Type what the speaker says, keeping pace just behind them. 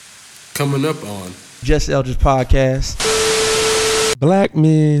coming up on Just Eldridge Podcast. Black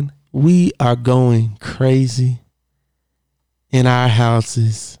men, we are going crazy in our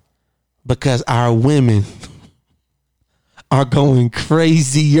houses because our women are going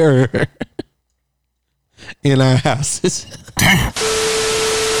crazier in our houses.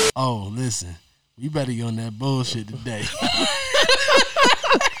 Oh, listen, we better get on that bullshit today.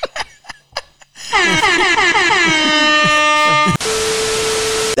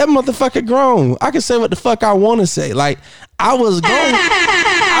 That motherfucker grown. I can say what the fuck I want to say. Like, I was going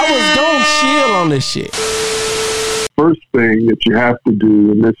chill on this shit. First thing that you have to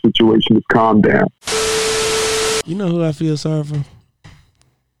do in this situation is calm down. You know who I feel sorry for?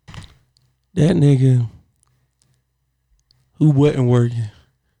 That nigga who wasn't working,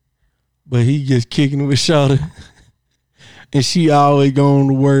 but he just kicking with shoulder, and she always going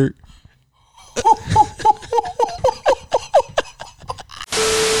to work.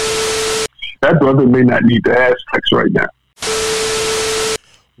 That brother may not need to have sex right now.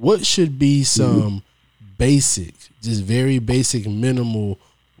 What should be some basic, just very basic, minimal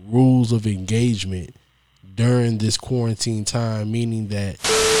rules of engagement during this quarantine time? Meaning that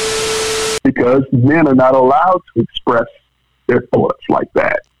because men are not allowed to express their thoughts like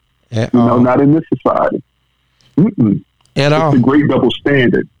that. At all. Not in this society. At all. It's a great double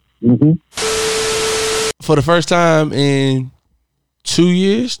standard. Mm-hmm. For the first time in 2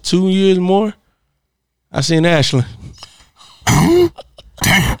 years more, I seen Ashley.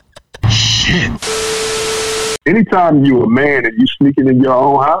 Shit. Anytime you a man and you sneaking in your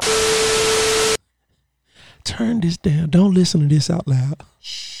own house, turn this down. Don't listen to this out loud.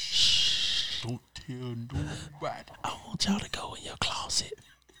 Shh. Don't tell nobody. I want y'all to go in your closet,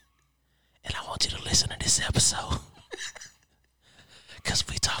 and I want you to listen to this episode, cause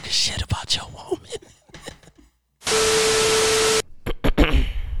we talking shit about your woman.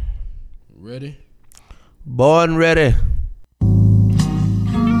 Ready? Born ready.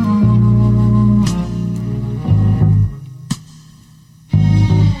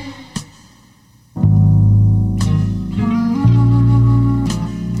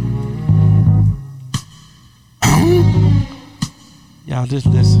 Y'all just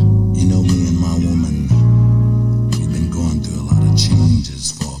listen. You know, me and my woman, we've been going through a lot of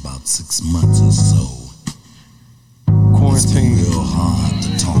changes for about 6 months or so. Quarantine. It's been real hard to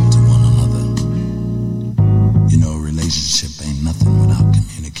talk to one another. You know, a relationship ain't nothing without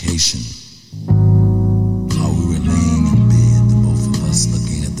communication. How we were laying in bed, the both of us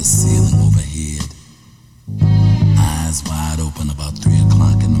looking at the ceiling overhead, eyes wide open about 3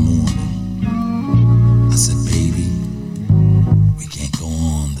 o'clock in the morning. I said, baby, we can't go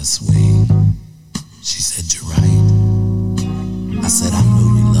on this way. She said, you're right. I said, I know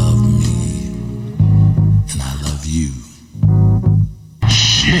you love me, and I love you.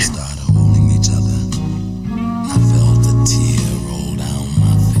 We started holding each other. I felt a tear roll down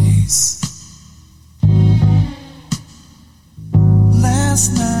my face. Last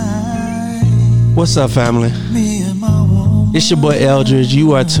night, what's up, family? me and my woman, It's your boy Eldridge.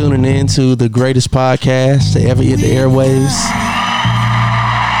 You are tuning in to the greatest podcast to ever hit the airwaves.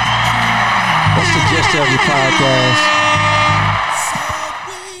 That's the Just Eldridge Podcast.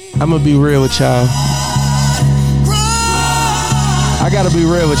 I'm gonna be real with y'all. I gotta be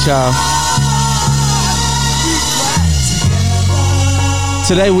real with y'all.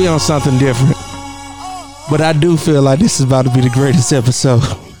 Today we on something different, but I do feel like this is about to be the greatest episode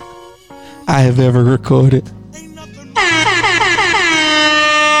I have ever recorded.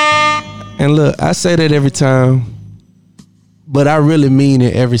 And look, I say that every time, but I really mean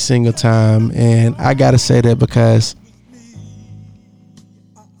it every single time. And I gotta say that because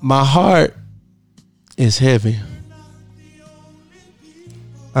my heart is heavy.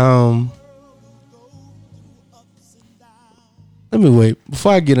 Let me wait.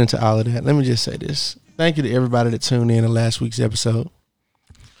 Before I get into all of that, let me just say this. Thank you to everybody that tuned in last week's episode.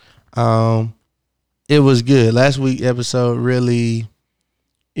 It was good. Last week's episode really,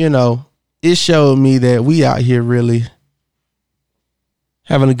 it showed me that we out here really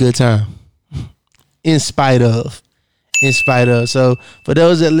having a good time. In spite of. So for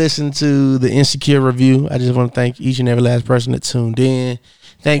those that listen to the Insecure review, I just want to thank each and every last person that tuned in.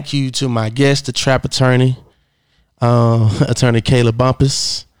 Thank you to my guest, the trap attorney, Attorney Kayla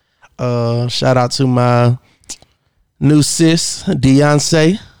Bumpus. Shout out to my new sis,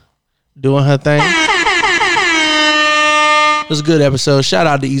 Deoncé, doing her thing. It was a good episode. Shout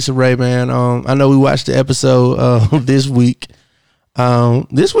out to Issa Rae, man. I know we watched the episode this week. I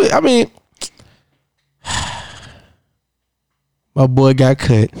mean, my boy got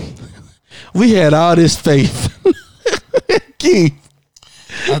cut. We had all this faith. Keith,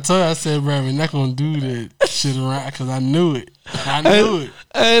 I told you, I said, bro, we're not gonna do that shit around because I knew it. I knew it.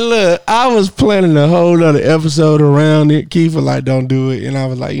 Hey, look, I was planning a whole other episode around it. Keith was like, "Don't do it," and I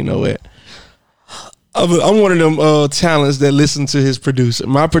was like, "You know what? I'm one of them talents that listen to his producer.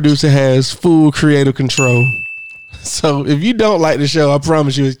 My producer has full creative control. So if you don't like the show, I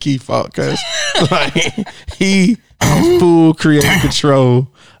promise you it's Keith's fault because like he has full creative control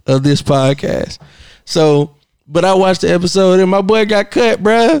of this podcast. So, but I watched the episode and my boy got cut,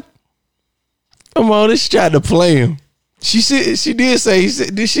 bruh. Come on, she tried to play him. She did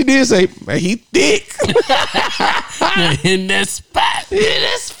say, man, he thick. In that spot.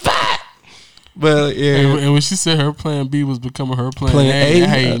 But yeah, and when she said her plan B was becoming her plan A,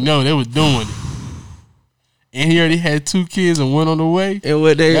 hey, no, they was doing it. And he already had 2 kids and one on the way. And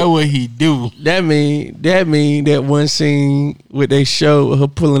that's what he do. That mean that one scene where they show her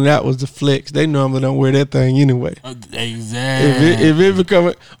pulling out was the flex. They normally don't wear that thing anyway. Exactly. If it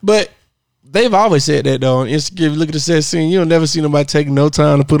become, but they've always said that though. On Instagram, if you look at the set scene, you'll never see nobody taking no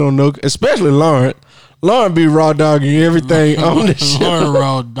time to put on no, especially Lauren. Lauren be raw dogging everything on the show. Lauren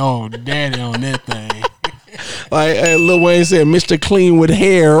raw dog daddy on that thing. Like Lil Wayne said, Mr. Clean with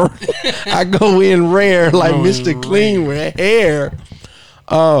hair. I go in rare like Mr. Clean with hair.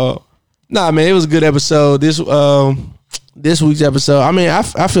 Nah, man, it was a good episode. This week's episode. I mean,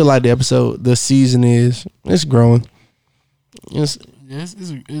 I feel like the season it's growing. It's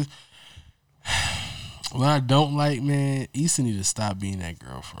what I don't like, man. Issa need to stop being that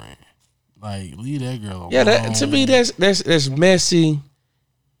girlfriend. Like, leave that girl alone. Yeah, to me that's messy.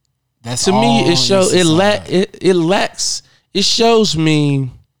 That's to me it lacks. It shows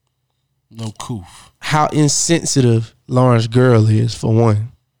me no coof how insensitive Lauren's girl is for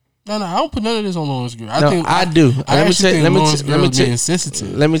one. No, I don't put none of this on Lauren's girl. I do. Let me tell you.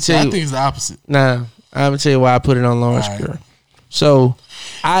 Insensitive. Let me tell you. I think it's the opposite. Nah, I'm gonna tell you why I put it on Lauren's girl. So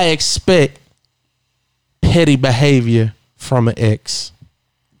I expect petty behavior from an ex.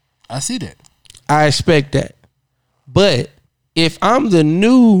 I see that. I expect that. But if I'm the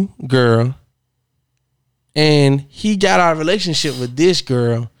new girl and he got our relationship with this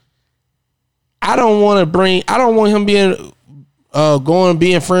girl, I don't want him being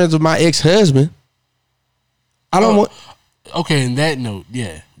being friends with my ex-husband. I don't want. Okay, in that note,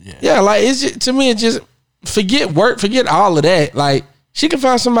 yeah. Yeah, like it's just, to me, it's just forget work, forget all of that. Like she can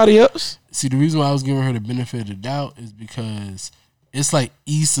find somebody else. See, the reason why I was giving her the benefit of the doubt is because it's like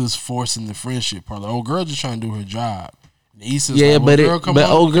Issa's forcing the friendship part. The old girl just trying to do her job. Issa's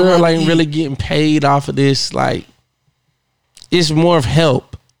old girl ain't really getting paid off of this. Like, it's more of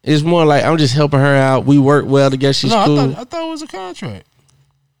help. It's more like I'm just helping her out. We work well together. She's cool. I thought it was a contract.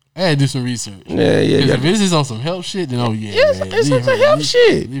 I had to do some research. Yeah. If this is on some help shit, then it's on some help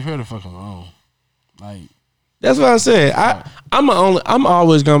shit. Leave her the fuck alone. Like, that's what I said. I'm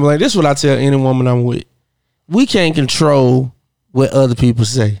always gonna be like, this is what I tell any woman I'm with. We can't control what other people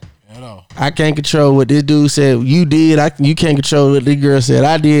say. At all. I can't control what this dude said you did. You can't control what this girl said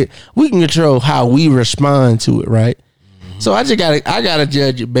I did. We can control how we respond to it, right? Mm-hmm. So I gotta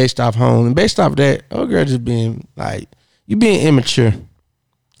judge it based off home. And based off that, oh girl just being like, you being immature.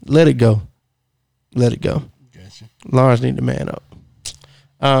 Let it go. Gotcha. Lawrence need to man up.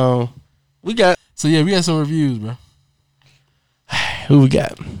 We got some reviews, bro. Who we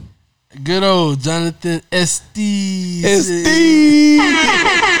got? Good old Jonathan S.D.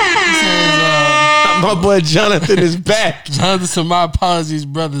 My boy Jonathan is back. Jonathan said, my apologies,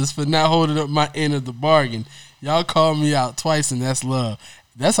 brothers, for not holding up my end of the bargain. Y'all called me out twice, and that's love.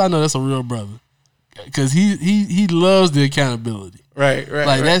 That's how I know that's a real brother, because he loves the accountability. Right.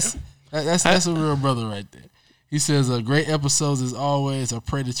 Like that's a real brother right there. He says, great episodes as always. I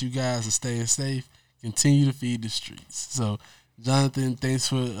pray that you guys are staying safe. Continue to feed the streets. So, Jonathan, thanks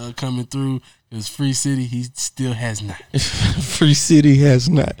for coming through. Because Free City, he still has not. Free City has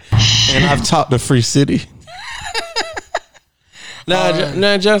not. And I've talked to Free City.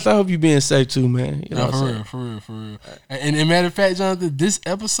 Nah, Jonathan, I hope you're being safe too, man. You know for real. And matter of fact, Jonathan, this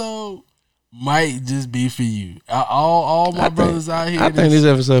episode might just be for you. All my brothers out here. I think this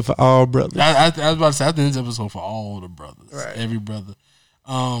episode for all brothers. I was about to say, I think this episode for all the brothers. Right. Every brother.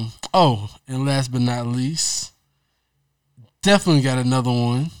 And last but not least, definitely got another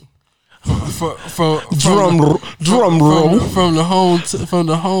one. Drum roll from the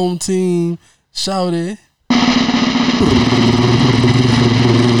home team. Shout it.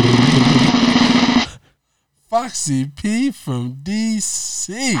 Foxy P from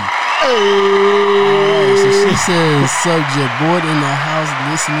DC. Right, so she says, subject, bored in the house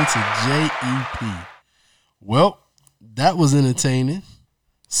listening to JEP. Well, that was entertaining.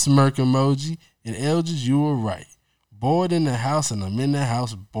 Smirk emoji. And Eldridge, you were right. bored in the house, and I'm in the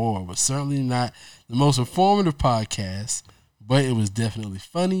house bored. Was certainly not the most informative podcast, but it was definitely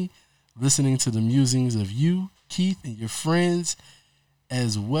funny listening to the musings of you, Keith, and your friends,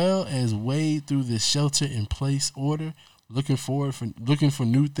 as well as wade through this shelter-in-place order, looking for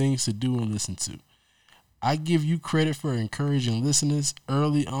new things to do and listen to. I give you credit for encouraging listeners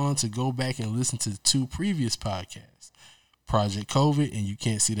early on to go back and listen to the 2 previous podcasts, Project COVID and You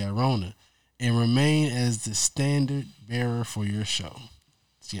Can't See That Rona, and remain as the standard bearer for your show.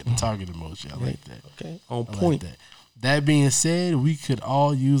 She had the target emoji. I like that. Okay, on point. Like that. That being said, we could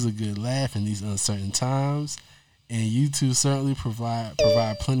all use a good laugh in these uncertain times, and you two certainly provide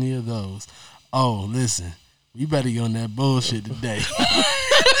plenty of those. Oh, listen, we better get on that bullshit today.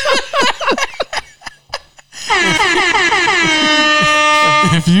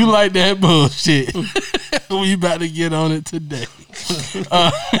 If you like that bullshit, we about to get on it today.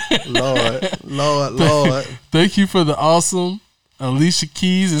 Lord. Thank you for the awesome Alicia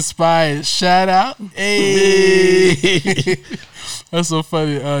Keys inspired shout out. Hey, that's so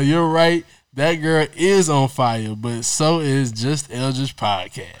funny. You're right. That girl is on fire, but so is Just Eldridge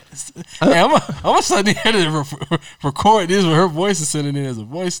podcast. Hey, I'm gonna start to record this with her voice and send it in as a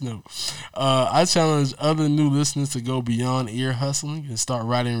voice note. I challenge other new listeners to go beyond ear hustling and start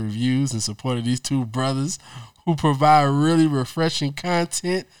writing reviews in support of these 2 brothers who provide really refreshing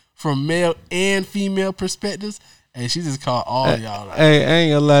content from male and female perspectives. And she just called all y'all out. Hey, I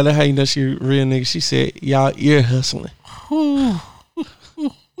ain't gonna lie, that's how you know she a real nigga. She said, y'all ear hustling.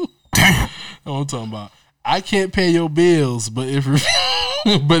 That's what I'm talking about. I can't pay your bills, but if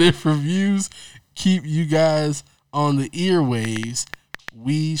reviews keep you guys on the earwaves,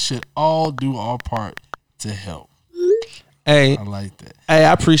 we should all do our part to help. Hey, I like that. Hey,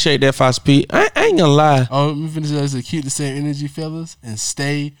 I appreciate that, Fox P. I ain't gonna lie. Oh, let me finish that. Keep the same energy, fellas, and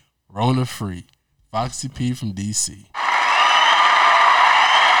stay Rona free. Foxy P from DC.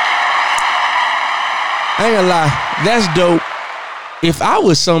 I ain't gonna lie. That's dope. If I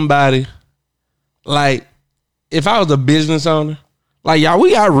was somebody, like, if I was a business owner, like, y'all,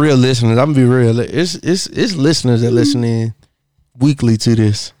 we got real listeners. I'm gonna be real. It's listeners that listen in weekly to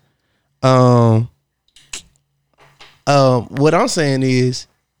this. What I'm saying is,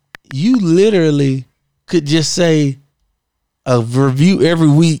 you literally could just say a review every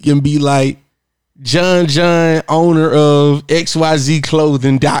week and be like, John, owner of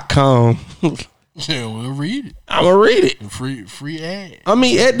XYZclothing.com. Yeah, we'll read it. I'm gonna read it. Free ad. I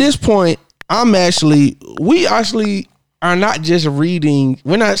mean, at this point, we actually are not just reading.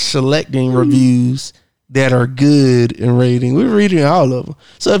 We're not selecting reviews that are good and rating. We're reading all of them.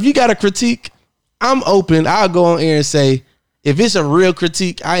 So if you got a critique, I'm open. I'll go on air and say, if it's a real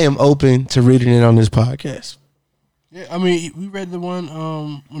critique, I am open to reading it on this podcast. Yeah, I mean, we read the one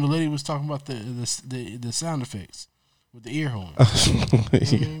when the lady was talking about the sound effects with the ear horn.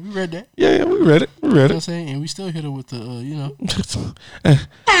 Yeah. We read that. Yeah, we read it. You know what I'm saying? And we still hit her with the,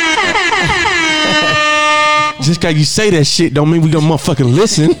 Just cause you say that shit don't mean we gonna motherfucking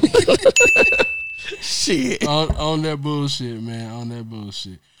listen. Shit. On that bullshit, man. On that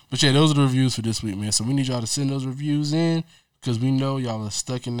bullshit. But yeah, those are the reviews for this week, man. So we need y'all to send those reviews in because we know y'all are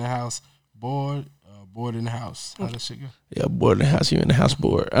stuck in the house, bored in the house. How that shit go? Yeah, bored in the house. You in the house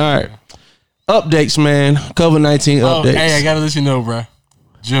bored. All right. Updates, man. COVID-19 updates. Hey, I gotta let you know, bro.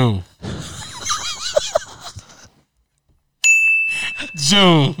 June.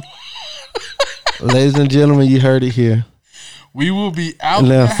 Ladies and gentlemen, you heard it here. We will be out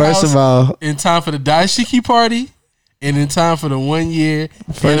Now, the first house of all, in time for the Daishiki party and in time for the 1 year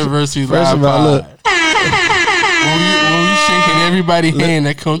anniversary live of all, pod. look. When we shaking everybody's hand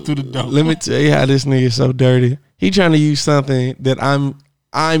that come through the door. Let me tell you how this nigga is so dirty. He trying to use something that I'm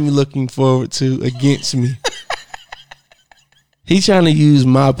looking forward to against me. He trying to use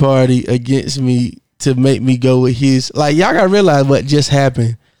my party against me to make me go with his. Like, y'all gotta realize what just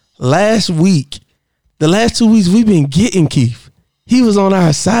happened. Last week, the last 2 weeks we've been getting Keith. He was on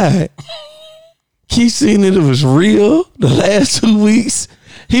our side. Keith seen that it was real. The last 2 weeks,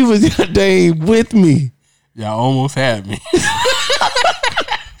 he was goddamn with me. Y'all almost had me.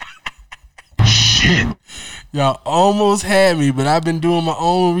 Shit. Y'all almost had me, but I've been doing my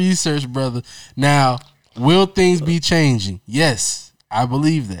own research, brother. Now, will things be changing? Yes, I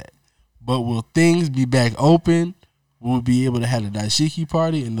believe that. But will things be back open? Will we be able to have the Daishiki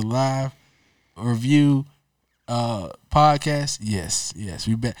party and the live review podcast? Yes.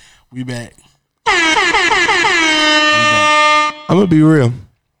 We back. I'm gonna be real.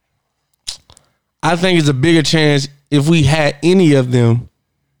 I think it's a bigger chance if we had any of them,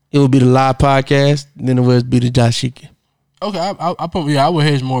 it would be the live podcast than it would be the Daishiki. Okay, I would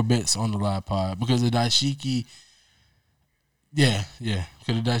hedge more bets on the live pod because the Daishiki, Yeah.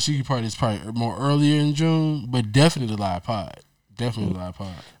 Because the Dashiki party is probably more earlier in June, but definitely the live pod.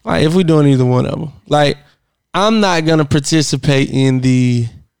 Like if we doing either one of them, like I'm not gonna participate in the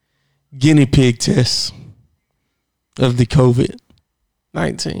guinea pig test of the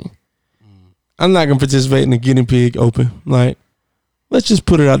COVID-19. I'm not gonna participate in the guinea pig open. Like, let's just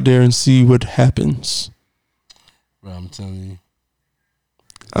put it out there and see what happens. Bro, I'm telling you.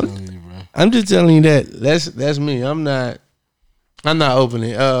 I'm just telling you that. That's me. I'm not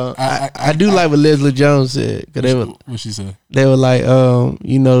opening. I do like what Leslie Jones said. What she said? They were like,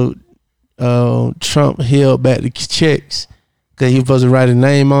 Trump held back the checks because he was supposed to write his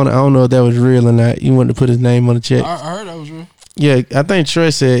name on it. I don't know if that was real or not. He wanted to put his name on the check. I heard that was real. Yeah, I think Trey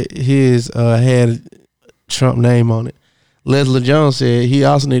said his had Trump name on it. Leslie Jones said he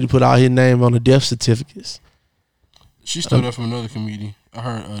also need to put all his name on the death certificates. She stole that from another comedian. I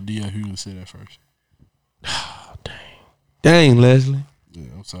heard D.L. Hughley say that first. Oh, dang, Leslie. Yeah,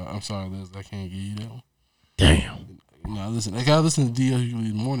 I'm sorry, Leslie. I can't give you that one. Damn. No, listen. I gotta listen to D.L.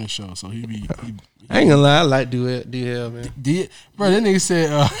 Hughley's morning show, so he I ain't gonna lie, I like DL, man. Bro, that nigga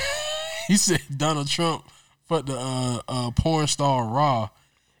said he said Donald Trump fucked the porn star Raw.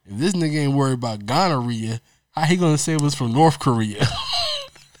 If this nigga ain't worried about gonorrhea, how he gonna say it was from North Korea?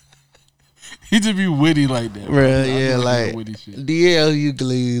 He just be witty like that. Bro, yeah, like DL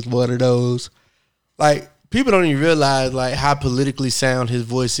Hughley is one of those. Like, people don't even realize like how politically sound his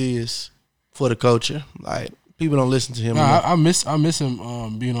voice is for the culture. Like, people don't listen to him. Nah, I miss him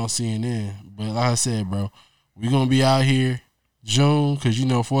being on CNN. But like I said, bro, we gonna be out here June, cause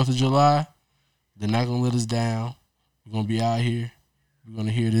 4th of July. They're not gonna let us down. We're gonna be out here. We're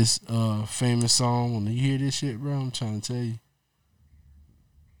gonna hear this famous song. When you hear this shit, bro, I'm trying to tell you.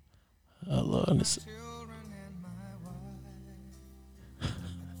 Oh Lord, this.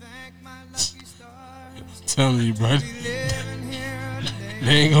 Telling you, bro.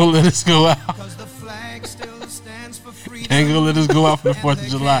 They ain't gonna let us go out. They ain't gonna let us go out for the 4th of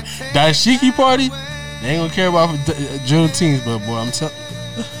July. Dashiki party, they ain't gonna care about Juneteenth, but boy, I'm telling.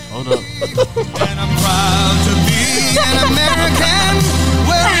 Hold up. And I'm proud to be an American.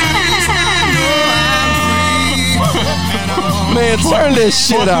 Man, turn this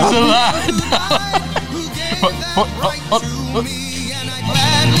shit off.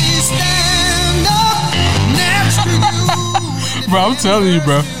 Bro, I'm telling you,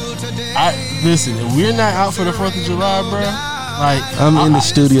 bro. Listen, if we're not out for the 4th of July, bro, like I'm in the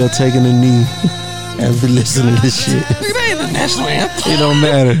studio taking a knee and be listening to this shit. It ain't the national anthem. It don't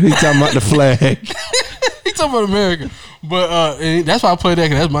matter. He talking about the flag. He talking about America. But and that's why I play that,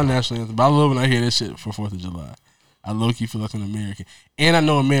 because that's my national anthem. But I love when I hear that shit for 4th of July. I low-key feel like an American. And I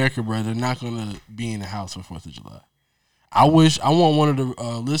know America, bro, they're not going to be in the house for 4th of July. I want one of the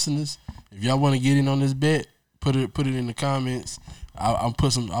listeners, if y'all want to get in on this bet, put it in the comments. I'll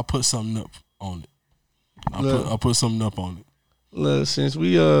put something up on it. I'll put something up on it. Look, since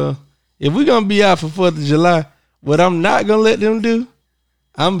we if we gonna be out for 4th of July, what I'm not gonna let them do,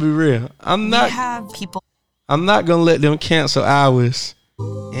 I'm gonna be real. I'm not gonna let them cancel ours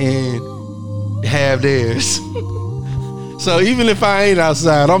and have theirs. So even if I ain't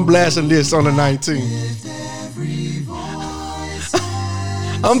outside, I'm blasting this on the 19th.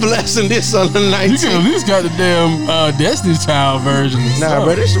 I'm blasting this on the 19th. You can at least got the damn Destiny's Child version. Nah,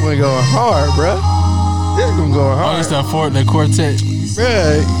 bro, this one going hard, bro. This one going hard. Oh, it's that quartet.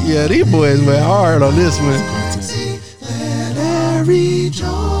 Bro, yeah, these boys went hard on this one.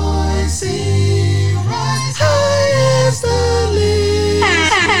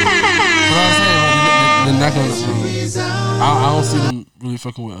 They're not gonna. I don't see them really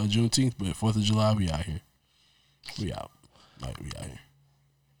fucking with Juneteenth, but 4th of July, we out here. We out. Like, we out here.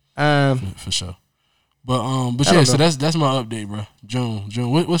 For sure. But yeah, so that's my update, bro. June.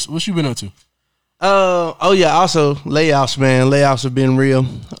 What you been up to? Oh yeah, also layoffs, man. Layoffs have been real.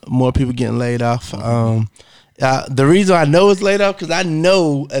 More people getting laid off. The reason I know it's laid off, because I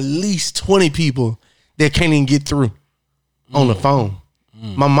know at least 20 people that can't even get through on the phone.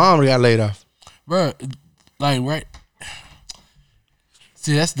 My mom got laid off. Bro, like, right.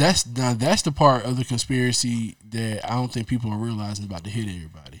 See, that's the part of the conspiracy that I don't think people are realizing about to hit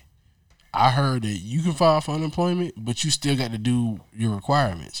everybody. I heard that you can file for unemployment, but you still got to do your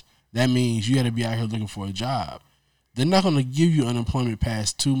requirements. That means you got to be out here looking for a job. They're not going to give you unemployment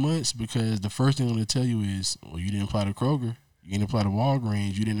past 2 months, because the first thing they're going to tell you is, well, you didn't apply to Kroger, you didn't apply to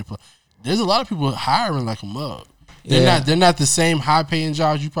Walgreens, you didn't apply. There's a lot of people hiring like a mug. They're not the same high paying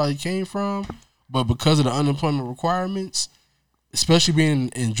jobs you probably came from, but because of the unemployment requirements, especially being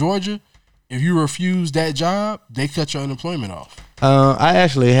in Georgia, if you refuse that job, they cut your unemployment off. I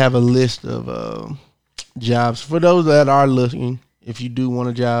actually have a list of jobs. For those that are looking, if you do want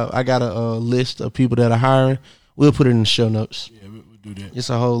a job, I got a list of people that are hiring. We'll put it in the show notes. Yeah, we'll do that. It's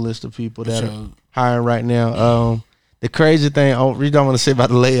a whole list of people that are hiring right now. The crazy thing, I really don't want to say about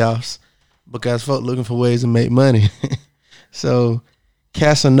the layoffs because folk looking for ways to make money. So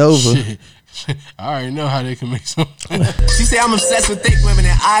Casanova. Shit. I already know how they can make some. She say I'm obsessed with thick women,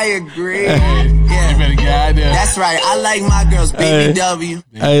 and I agree. You Yeah, better get out there. that's right. I like my girls BBW.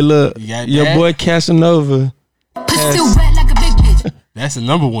 Hey, look, You got your that? boy Casanova, Still wet like a big bitch. That's the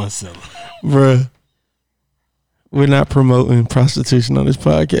number one seller. bruh. We're not promoting prostitution on this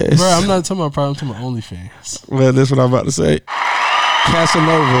podcast. Bro, I'm not talking about problem, I'm talking about OnlyFans. Well, that's what I'm about to say.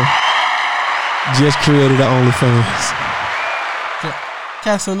 Casanova just created the OnlyFans.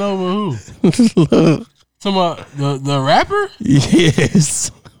 Casanova who? Look, Talking about the rapper?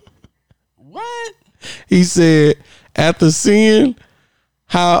 yes. What? He said after seeing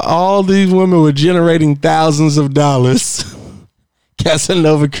how all these women were generating thousands of dollars,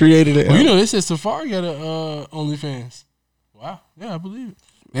 Casanova created it. Well, you know, they said Safari got a OnlyFans. Wow. Yeah, I believe it.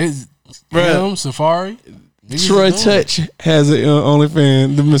 There's Bruh. him, Safari. Niggas Troy is doing it. Touch has an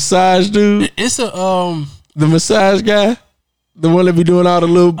OnlyFans. The massage dude, It's a the massage guy, the one that be doing all the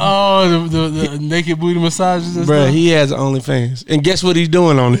little the naked booty massages and bruh, stuff. he has an OnlyFans. And guess what he's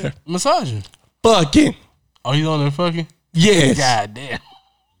doing on there? Massaging. Fucking. Oh, he's on there fucking? Yes. God damn.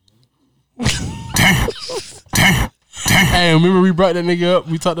 Hey, remember we brought that nigga up?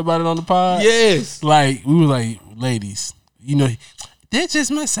 We talked about it on the pod? Yes. Like, we were like, ladies, you know, they're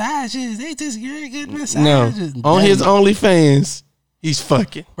just massages. They just good No. massages. On his OnlyFans, he's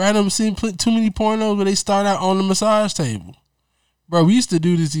fucking. Bro, I done seen too many pornos where they start out on the massage table. Bro, we used to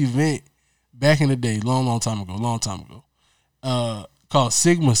do this event back in the day, long time ago, called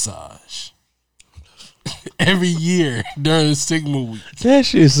Sigma Massage. Every year during Sigma Week. That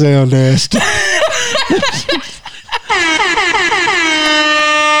shit sound nasty.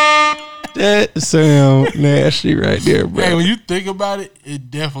 That sound nasty right there, bro. Hey, when you think about it,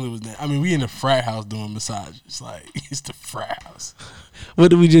 it definitely was that. I mean, we in the frat house doing massages. Like, it's the frat house. What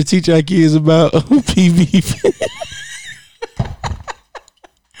did we just teach our kids about PV?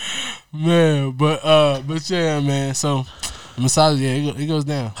 Man, but yeah, man. So massage, yeah, it goes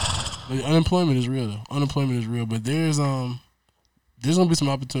down. But unemployment is real though. Unemployment is real, but there's gonna be some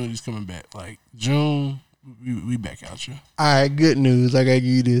opportunities coming back. Like June, we back out you. All right, good news. I gotta give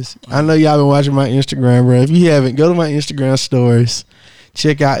you this. I know y'all been watching my Instagram, bro. If you haven't, go to my Instagram stories.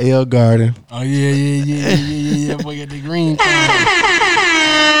 Check out L Garden. Oh yeah. Boy, got the green thing.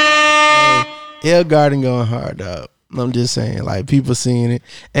 L Garden going hard, dog. I'm just saying, like, people seeing it.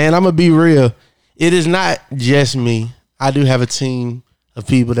 And I'm gonna be real. It is not just me. I do have a team of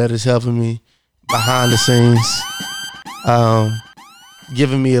people that is helping me behind the scenes,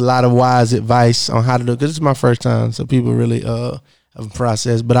 giving me a lot of wise advice on how to do it. Because it's my first time, so people really have a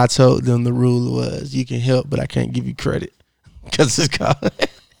process. But I told them the rule was you can help, but I can't give you credit because it's called.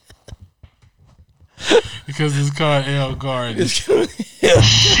 Because it's called L Garden.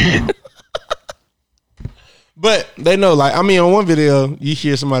 But they know, like, I mean, on one video, you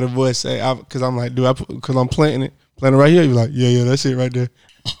hear somebody's voice say, because I'm like, because I'm planting it right here. You're like, yeah, that's it right there.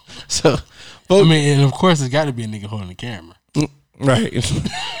 So, I mean, and of course, it's got to be a nigga holding the camera. right.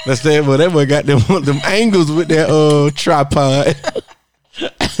 That's that. Well, that boy got them angles with that tripod.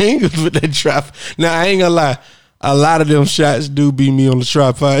 Angles with that tripod. Now, I ain't gonna lie. A lot of them shots do be me on the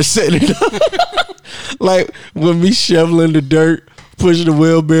tripod setting it up. Like, when me shoveling the dirt, pushing the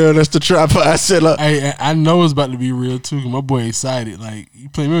wheelbarrow, that's the tripod set up. Hey, I know it's about to be real too. 'Cause my boy excited. Like,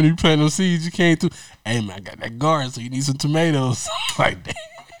 remember you planting those seeds, you came through. Hey man, I got that garden, so you need some tomatoes. Like that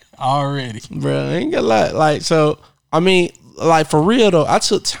already, Bro, I ain't gonna lie. Like, so, I mean, like, for real though, I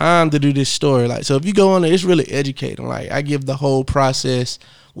took time to do this story. Like, so if you go on there, it's really educating. Like, I give the whole process,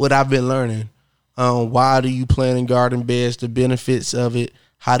 what I've been learning. Why do you plant in garden beds, the benefits of it,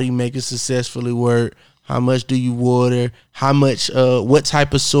 how do you make it successfully work, how much do you water, how much, what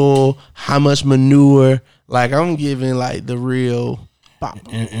type of soil, how much manure. Like, I'm giving, like, the real pop.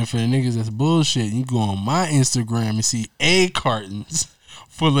 and for the niggas that's bullshit, you go on my Instagram and see egg cartons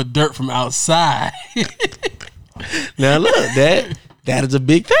full of dirt from outside. Now, look, that is a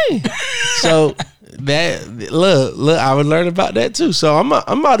big thing. So, look, I would learn about that too. So, I'm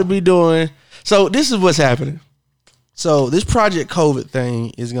about to be doing. So this is what's happening. So this Project COVID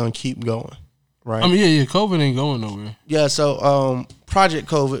thing is gonna keep going, right? I mean, yeah, COVID ain't going nowhere. Yeah. So Project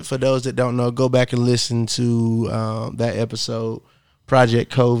COVID, for those that don't know, go back and listen to that episode,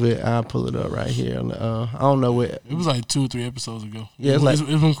 Project COVID. I'll pull it up right here. I don't know where. It was like 2 or 3 episodes ago. Yeah, it was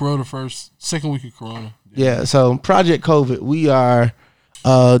when Corona second week of Corona. Yeah. So Project COVID, we are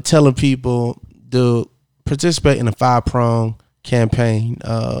telling people participate in a 5-prong campaign.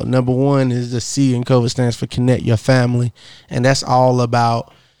 Number one is the C in COVID stands for Connect Your Family, and that's all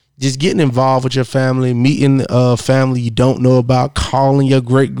about just getting involved with your family, meeting family you don't know about, calling your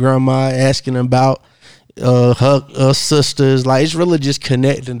great grandma, asking about her sisters. Like, it's really just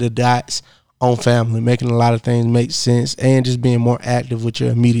connecting the dots on family, making a lot of things make sense, and just being more active with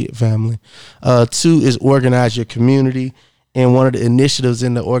your immediate family. 2 is organize your community. And one of the initiatives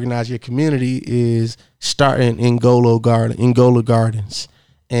in the Organize Your Community is starting Ngola Gardens,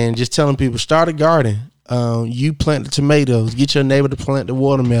 and just telling people, start a garden. You plant the tomatoes, get your neighbor to plant the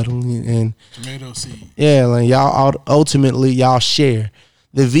watermelon and tomato seed. Yeah, like y'all ultimately y'all share.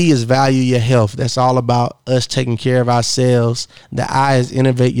 The V is value your health. That's all about us taking care of ourselves. The I is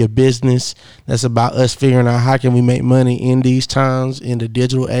innovate your business. That's about us figuring out how can we make money in these times, in the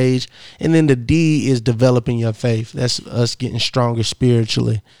digital age. And then the D is developing your faith. That's us getting stronger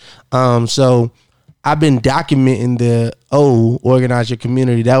spiritually. So I've been documenting the O, organize your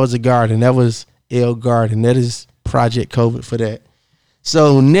community. That was a garden. That was L Garden. That is Project COVID for that.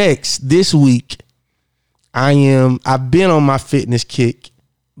 So next, this week, I've been on my fitness kick.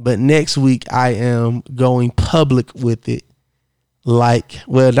 But next week, I am going public with it. Well,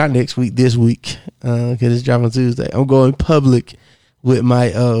 not next week, this week, because it's dropping Tuesday. I'm going public with my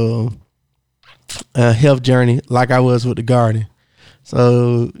health journey like I was with the garden.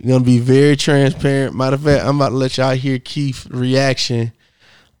 So, going to be very transparent. Matter of fact, I'm about to let y'all hear Keith's reaction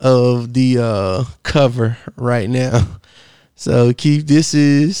of the cover right now. So, Keith, this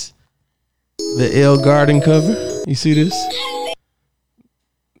is the L Garden cover. You see this?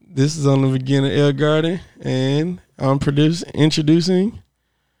 This is on the beginning of L Garden, and I'm introducing.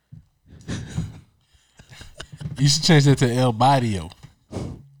 You should change that to El Barrio.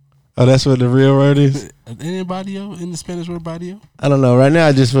 Oh, that's what the real word is? Any barrio in the Spanish word barrio? I don't know. Right now,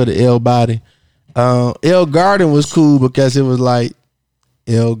 I just for the El Body. El Garden was cool because it was like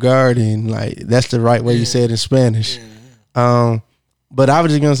El Garden. Like, that's the right way you say it in Spanish. Yeah. But I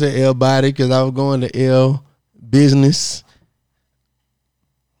was just going to say El Body because I was going to El Business.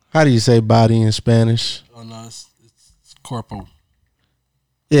 How do you say body in Spanish? Oh, no, it's corpo.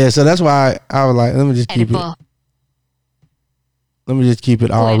 Yeah, so that's why I was like, let me just keep it. Let me just keep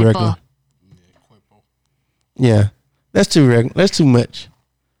it all regular. Yeah, that's too regular. That's too much.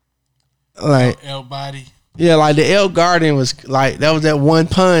 Like L body. Yeah, like the L Garden was like that was that one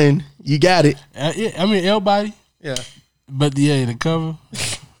pun. You got it. Yeah, I mean L body. Yeah, but the cover.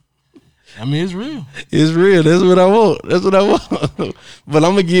 I mean, it's real. It's real. That's what I want. That's what I want. But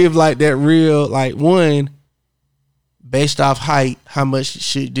I'm gonna give like that real, like one, based off height, how much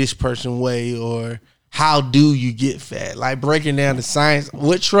should this person weigh, or how do you get fat? Like breaking down the science.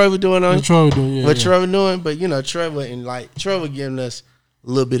 What Troy was doing on. What Troy was doing. Yeah, what Troy was doing. But you know, Troy was giving us a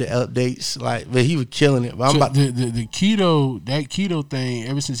little bit of updates. Like, but he was killing it. But I'm about the keto, that keto thing.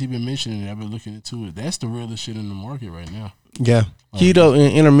 Ever since he been mentioning it, I've been looking into it. That's the realest shit in the market right now. Yeah, keto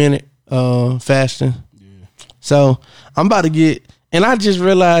and intermittent fasting. Yeah. So I'm about to get, and I just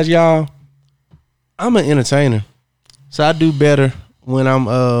realized, y'all, I'm an entertainer, so I do better when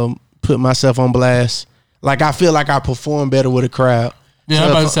I'm putting myself on blast. Like I feel like I perform better with a crowd. Yeah, so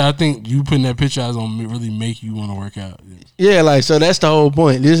I'm about to say, I think you putting that picture eyes on me really make you want to work out. Yeah, like so that's the whole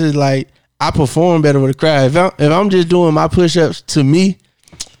point. This is like I perform better with a crowd. If I'm just doing my push-ups to me,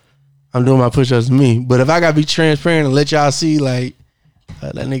 I'm doing my push-ups to me. But if I gotta be transparent and let y'all see, like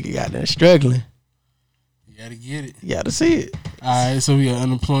that nigga got there struggling. You gotta get it. You gotta see it. All right, so we got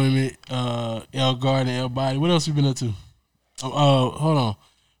unemployment, L Garden, L Body. What else we been up to? Hold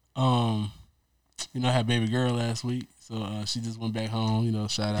on. You know, I had baby girl last week, so she just went back home. You know,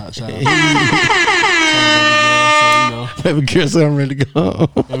 shout out. Shout out baby girl said I'm ready to go home.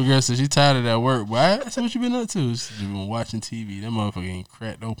 Baby girl said she tired of that work. Why? I said, what you been up to? She's been watching TV. That motherfucker ain't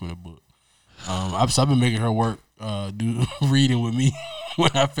cracked open a book. I've been making her work, do reading with me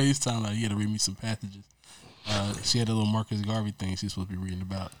when I FaceTime. Like, you had to read me some passages. She had a little Marcus Garvey thing she's supposed to be reading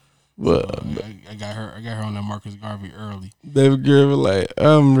about. So, I got her on that Marcus Garvey early. Baby girl was like,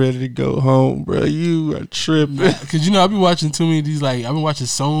 I'm ready to go home, bro. You are tripping. Cause you know, I've been watching too many of these, like, I've been watching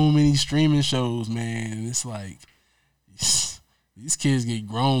so many streaming shows, man. And it's like, these kids get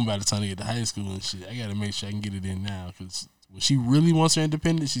grown by the time they get to high school and shit. I gotta make sure I can get it in now. Cause when she really wants her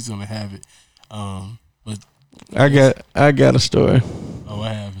independence, she's gonna have it. But I got a story. Oh,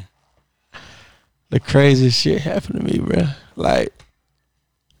 what happened? The craziest shit happened to me, bro. Like,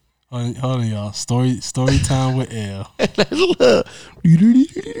 hold on, y'all. Story time with L. We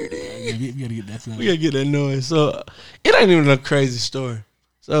gotta get that sound. We gotta get that noise. So it ain't even a crazy story.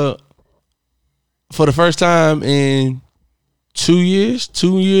 So for the first time in 2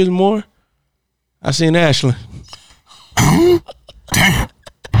 years more, I seen Ashley.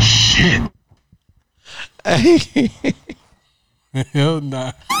 Shit. Hey. Hell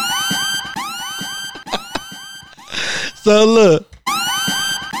nah. So look,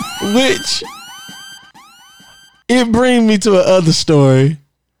 which it brings me to another story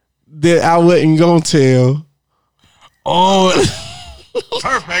that I wasn't gonna tell. Oh,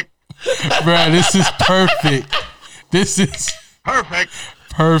 Perfect. bro, this is perfect. This is Perfect.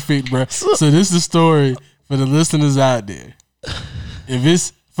 perfect, bro. So this is the story for the listeners out there. If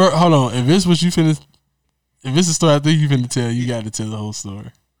it's hold on, if it's what you finna, if it's a story I think you finna tell, you got to tell the whole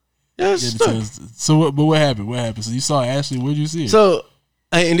story. Yes. So what? But what happened? What happened? So you saw Ashley. Where'd you see her? So,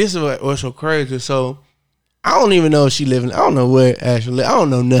 and this is what's so crazy. So, I don't even know if she living. I don't know where Ashley live. I don't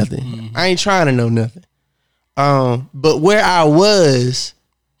know nothing. Mm-hmm. I ain't trying to know nothing. But where I was,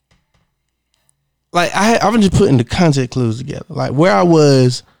 like I'm just putting the context clues together. Like where I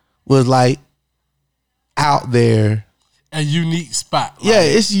was like out there. A unique spot. Like, Yeah,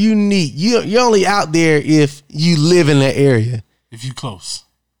 it's unique. You're only out there if you live in that area. if you close.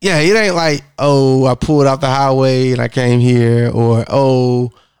 Yeah, it ain't like, oh, I pulled off the highway and I came here, or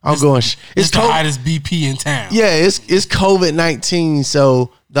oh, I'm going. It's the hottest BP in town. Yeah, it's COVID-19,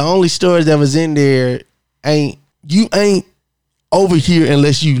 so the only stores that was in there ain't over here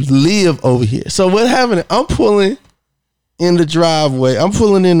unless you live over here. So what happened? I'm pulling in the driveway. I'm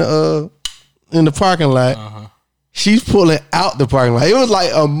pulling in the parking lot. She's pulling out the parking lot. It was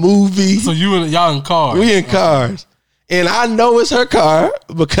like a movie. So y'all in cars. We in cars. And I know it's her car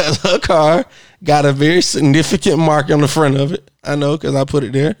because her car got a very significant mark on the front of it. I know because I put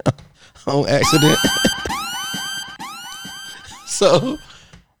it there on accident. So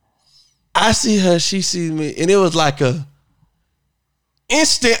I see her, she sees me, and it was like a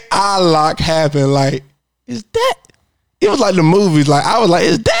instant eye lock happened. Like, is that? It was like the movies. Like, I was like,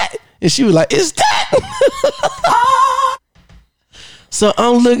 is that? And she was like, is that? So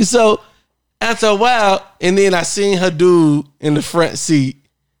I'm looking, so after a while, and then I seen her dude in the front seat.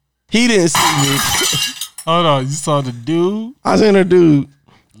 He didn't see me. Hold on, you saw the dude? I seen her dude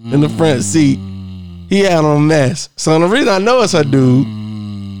in the front seat. He had on a mask. So the reason I know it's her dude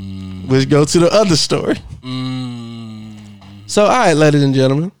was go to the other story. So all right, ladies and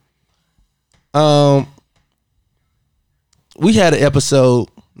gentlemen. We had an episode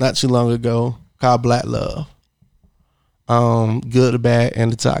not too long ago called Black Love. Good, the bad,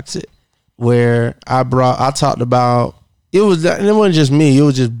 and the toxic. Where I talked about it wasn't just me, it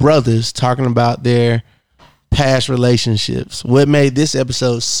was just brothers talking about their past relationships. What made this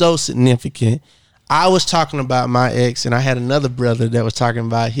episode so significant, I was talking about my ex, and I had another brother that was talking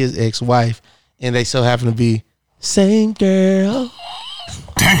about his ex-wife, and they so happened to be same girl.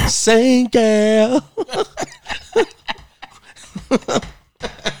 Same girl.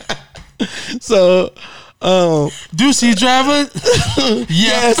 So Deucey driver?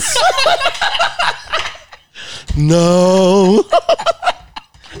 yes. No.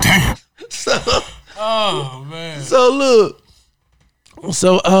 So, Oh man. so look.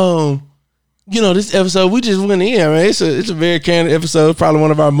 So this episode we just went in, right? It's a very candid episode. Probably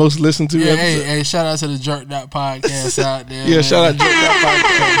one of our most listened to Yeah, episodes. hey, shout out to the Jerked Out podcast out there. Yeah, man. shout out to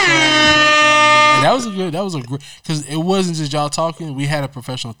that And that was a great, because it wasn't just y'all talking. We had a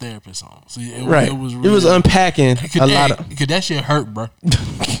professional therapist on, so Right. It was It was unpacking a lot of, Could that shit hurt, bro?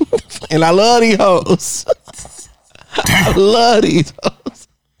 and I love these hoes. I love these hoes.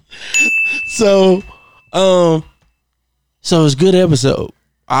 So it's a good episode.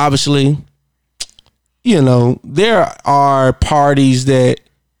 Obviously, there are parties that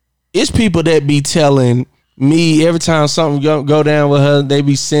it's people that be telling me every time something go down with her, they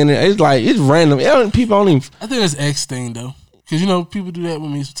be sending. It's like it's random. People don't even. I think that's X thing though, because people do that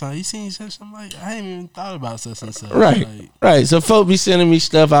with me sometimes. You seen such? I'm like, I ain't even thought about such and such. Right, Like, right. So folk be sending me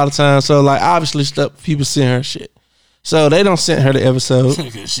stuff all the time. So like obviously stuff people send her shit. So they don't send her the episode.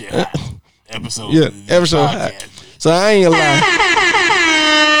 good shit. Hot. Episode. Yeah, episode hot. So I ain't gonna lie.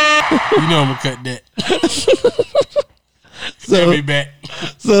 You know I'm gonna cut that. Send me back.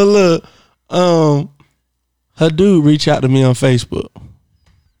 So look, her dude reached out to me on Facebook.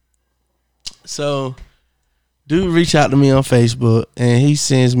 So dude reached out to me on Facebook and he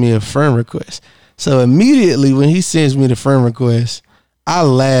sends me a friend request. So immediately when he sends me the friend request, I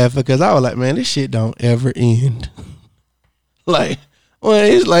laugh because I was like, man, this shit don't ever end. Like, well,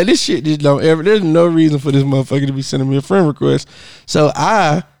 it's like this shit just don't ever. There's no reason for this motherfucker to be sending me a friend request. So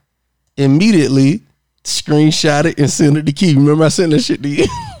I immediately screenshot it and sent it to Keith. Remember I sent that shit to you?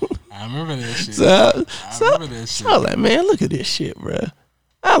 I remember that shit. So remember that shit. I was like, man, look at this shit, bro.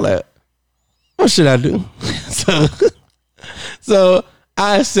 I like, what should I do? So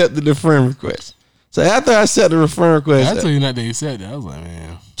I accepted the friend request. So after I set the friend request, I tell you not that he said that. I was like,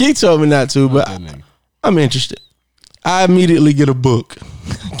 man, Keith told me not to, but that nigga. I'm interested. I immediately get a book.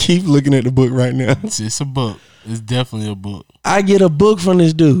 Keep looking at the book right now. It's a book. It's definitely a book. I get a book from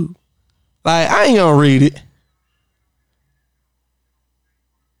this dude. Like, I ain't gonna read it.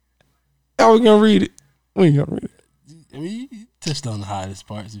 How we gonna read it? We ain't gonna read it. I mean, you touched on the hottest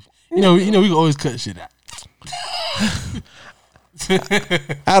parts. You know, we can always cut shit out.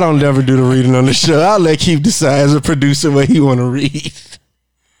 I don't never do the reading on the show. I'll let Keith decide as a producer what he want to read.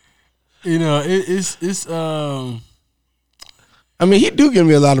 You know, it's. I mean, he do give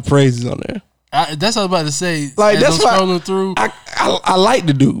me a lot of praises on there. That's what I was about to say. Like, as that's I'm why scrolling through. I like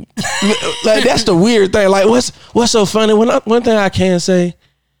the dude. Like, that's the weird thing. Like, what's so funny? One thing I can say,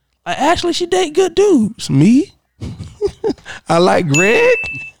 like, actually, she date good dudes. Me, I like Greg,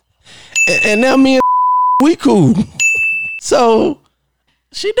 and now me and we cool. So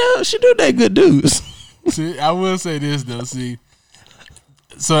she do date good dudes. See, I will say this though. See,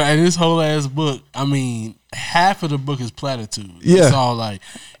 so in this whole ass book, I mean, half of the book is platitude. Yeah. It's all like,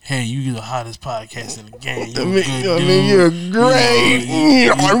 hey, you the hottest podcast in the game. You're great. You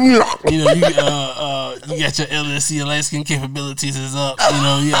got your LSC Alaskan capabilities is up. You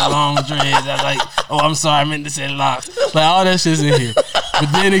know, you got long dreads. I like, oh, I'm sorry, I meant to say locks. Like, all that shit's in here.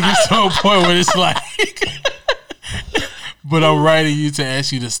 But then it gets to a point where it's like, but I'm writing you to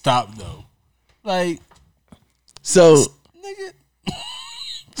ask you to stop though. Like, So, nigga.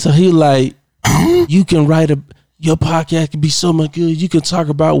 so he like, you can write your podcast can be so much good. You can talk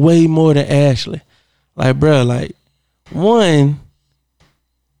about way more than Ashley. Like, bro, like, one,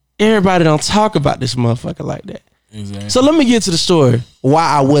 everybody don't talk about this motherfucker like that. Exactly. So let me get to the story why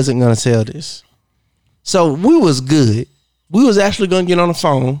I wasn't gonna tell this. So we was good. We was actually gonna get on the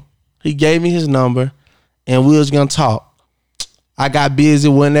phone. He gave me his number and we was gonna talk. I got busy,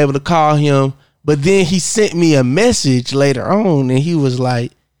 wasn't able to call him, but then he sent me a message later on and he was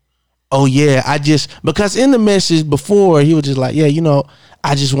like, oh yeah, because in the message before he was just like, yeah, you know,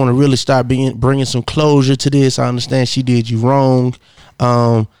 I just want to really start bringing some closure to this. I understand she did you wrong.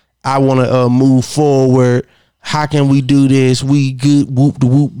 I want to move forward. How can we do this? We good. Whoop the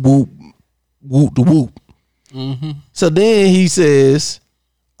whoop whoop whoop the whoop. Mm-hmm. So then he says,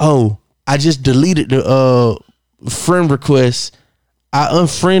 oh, I just deleted the friend request. I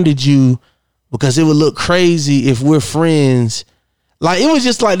unfriended you because it would look crazy if we're friends. Like, it was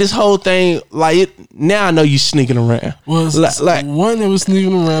just like this whole thing. Like, now I know you sneaking around. Well, like one that was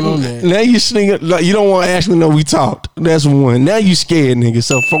sneaking around on that. Now you sneaking. Like, you don't want to actually know we talked. That's one. Now you scared, nigga.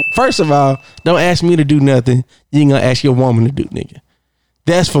 So first of all, don't ask me to do nothing. You ain't gonna ask your woman to do, nigga.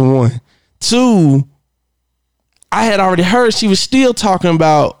 That's for one. Two, I had already heard she was still talking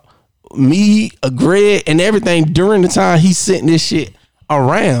about me, Greg, and everything during the time he sent this shit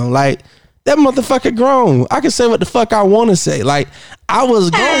around. Like, that motherfucker grown. I can say what the fuck I want to say. Like, I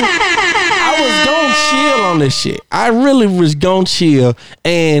was going chill on this shit. I really was going chill.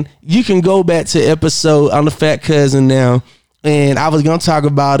 And you can go back to episode on the Fat Cousin now. And I was going to talk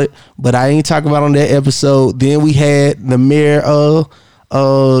about it, but I ain't talk about it on that episode. Then we had the mayor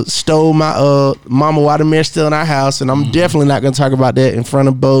stole my mama while the mayor's still in our house. And I'm definitely not going to talk about that in front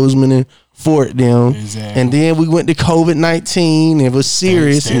of Bozeman and Fort them. Exactly. And then we went to COVID-19. It was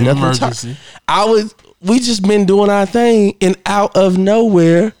serious and nothing. Emergency. We just been doing our thing, and out of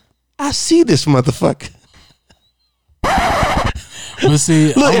nowhere, I see this motherfucker. But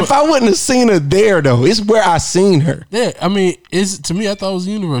see, look, if I wouldn't have seen her there though, it's where I seen her. Yeah, I mean, to me, I thought it was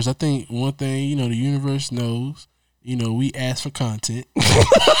the universe. I think one thing, you know, the universe knows. You know, we ask for content.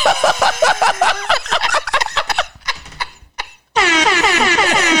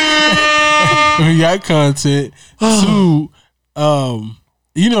 We got content. Two,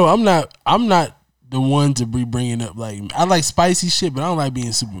 you know, I'm not the one to be bringing up, like, I like spicy shit, but I don't like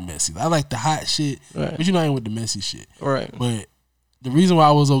being super messy. I like the hot shit, right. But you know, I ain't with the messy shit. Right. But the reason why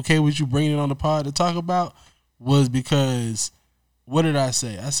I was okay with you bringing it on the pod to talk about was because, what did I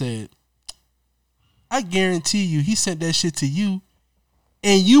say? I said, I guarantee you he sent that shit to you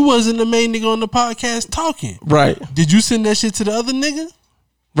and you wasn't the main nigga on the podcast talking. Right. Did you send that shit to the other nigga?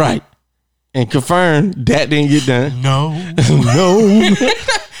 Right. And confirm that didn't get done. No. No.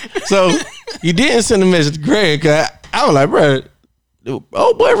 So you didn't send a message to Greg. I was like, bro,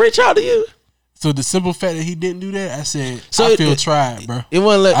 oh boy, reach out to you. So the simple fact that he didn't do that, I said, I feel tried, bro. It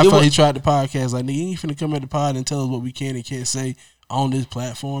wasn't like, I thought he tried the podcast. Like, nigga, you ain't finna come at the pod and tell us what we can and can't say on this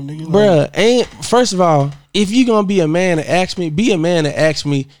platform, nigga. Bruh, first of all, if you gonna be a man and ask me, be a man and ask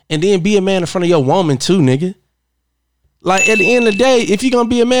me, and then be a man in front of your woman too, nigga. Like, at the end of the day, if you gonna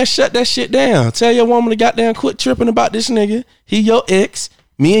be a man, shut that shit down. Tell your woman to goddamn quit tripping about this nigga. He your ex.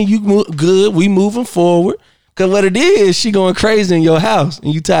 Me and you good. We moving forward. Cause what it is, she going crazy in your house,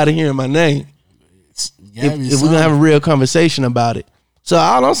 and you tired of hearing my name. If we're gonna have a real conversation about it. So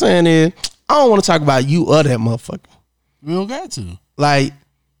all I'm saying is, I don't want to talk about you or that motherfucker. We don't got to. Like,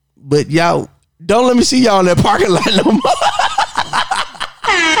 but y'all don't let me see y'all in that parking lot no more.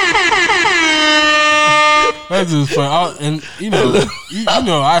 That's just fun. And you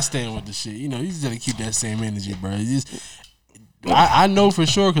know, I stand with the shit. You know, you just gotta keep that same energy, bro. I know for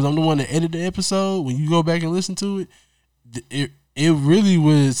sure because I'm the one that edited the episode. When you go back and listen to it, it really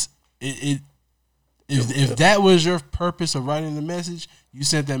was If that was your purpose of writing the message, you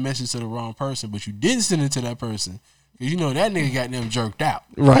sent that message to the wrong person, but you didn't send it to that person because you know that nigga got them jerked out.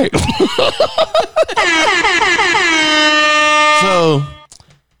 Right. So,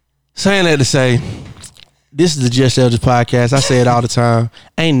 saying that to say, this is the Just Elders podcast. I say it all the time.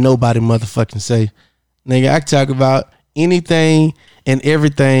 Ain't nobody motherfucking say. Nigga, I can talk about anything and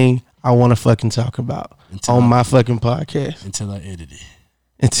everything I want to fucking talk about on my fucking podcast. Until I edit it.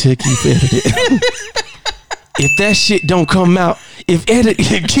 Until keep editing. If that shit don't come out, if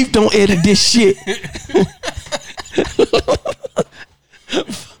Keith don't edit this shit.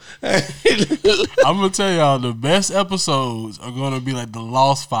 I'm gonna tell y'all the best episodes are gonna be like the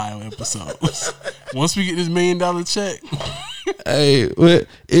Lost File episodes. Once we get this $1 million check. Hey, well,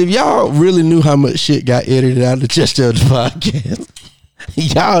 if y'all really knew how much shit got edited out of Just the podcast,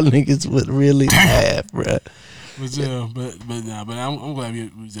 y'all niggas would really laugh, bruh. But yeah, but I'm glad we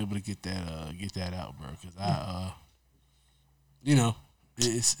was able to get that out, bro. Because you know,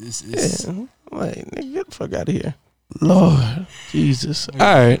 it's yeah, like nigga, get the fuck out of here, Lord Jesus. All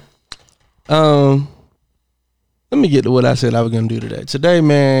right, let me get to what I said I was gonna do today. Today,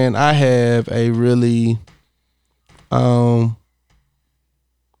 man, I have a really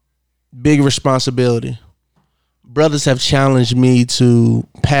big responsibility. Brothers have challenged me to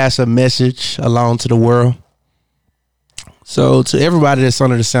pass a message along to the world. So to everybody that's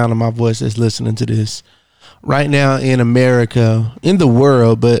under the sound of my voice that's listening to this, right now in America, in the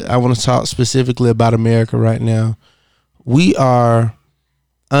world, but I want to talk specifically about America right now, we are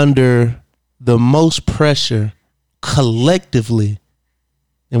under the most pressure collectively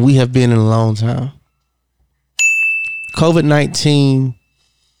than we have been in a long time. COVID-19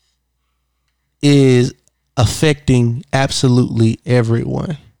 is affecting absolutely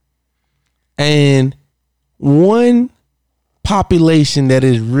everyone. And one population that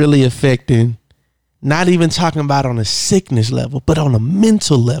is really affecting, not even talking about on a sickness level, but on a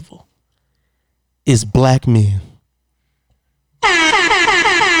mental level, is black men.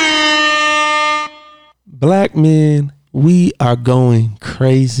 Black men, we are going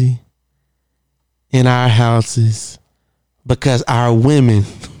crazy in our houses because our women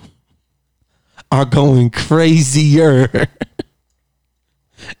are going crazier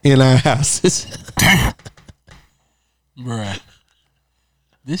in our houses. Bruh,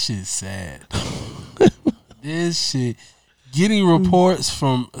 this shit's sad. This shit, getting reports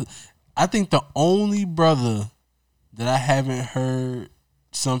from, I think the only brother that I haven't heard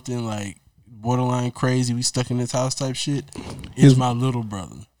something like borderline crazy, we stuck in this house type shit, is my little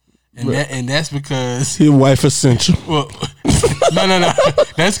brother. And that's because his wife essential. Well, no.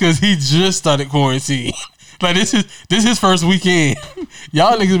 That's because he just started quarantine. Like this is his first weekend.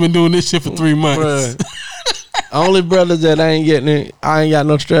 Y'all niggas been doing this shit for 3 months. Bruh. Only brothers that I ain't got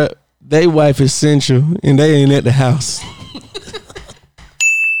no strap, they wife essential and they ain't at the house.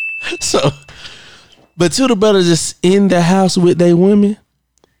 So, but to the brothers that's in the house with they women,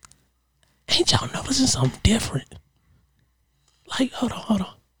 ain't y'all noticing something different? Like, hold on.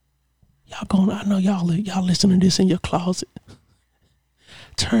 Y'all going, I know y'all listening to this in your closet.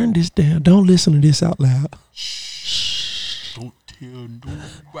 Turn this down. Don't listen to this out loud. Shh. Don't tell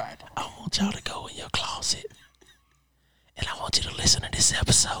nobody. I want y'all to go in your closet. And I want you to listen to this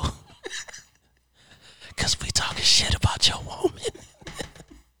episode. Because we talking shit about your woman.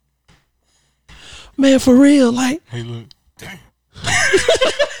 Man, for real, like. Hey, look. Damn.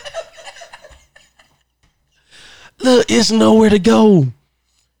 Look, it's nowhere to go.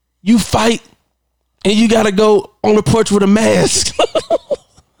 You fight, and you got to go on the porch with a mask.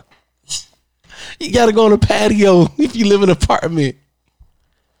 You got to go on the patio if you live in an apartment.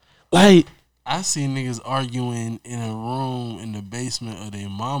 Like. I see niggas arguing in a room in the basement of their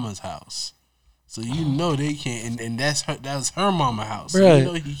mama's house. So you know they can't, and that's her mama's house. So you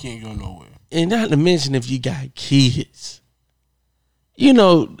know he can't go nowhere. And not to mention if you got kids. You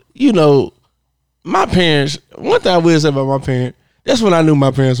know, my parents, one thing I will say about my parents, that's when I knew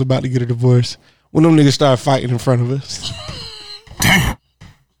my parents were about to get a divorce. When them niggas started fighting in front of us.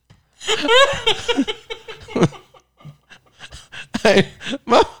 Like,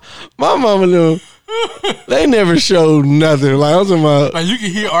 my mama knew. They never showed nothing. Like, I'm talking about, Like you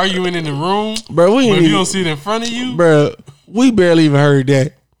can hear arguing in the room, bro. but if you don't see it in front of you, bro, we barely even heard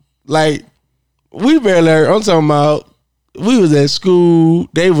that. Like, we barely heard. I'm talking about, we was at school.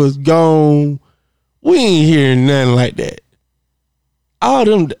 They was gone. We ain't hearing nothing like that.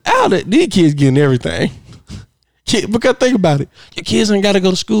 These kids getting everything. Because think about it. Your kids ain't got to go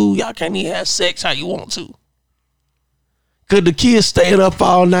to school. Y'all can't even have sex how you want to. Because the kids staying up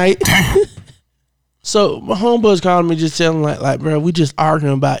all night. So my homeboys called me just telling like, bro, we just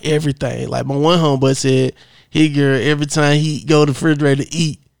arguing about everything. Like my one homeboy said, he girl, every time he go to the refrigerator to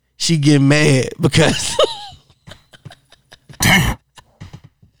eat, she get mad because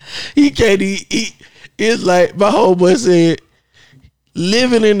he can't eat. It's like my homeboy said,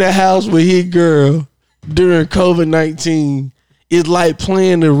 living in the house with his girl during COVID-19 is like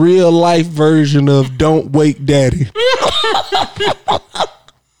playing the real life version of Don't Wake Daddy.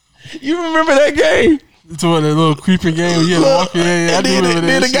 You remember that game? to what, that little creeping game where you had to walk in. Yeah, I do remember that.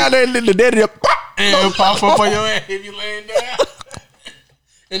 Then the guy there, the daddy, and it'll pop up on your head if you laying down.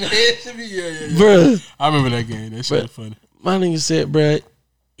 And the head should be, yeah. Bruh. I remember that game. That shit was funny. My nigga said, bruh,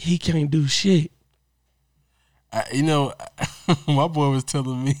 he can't do shit. My boy was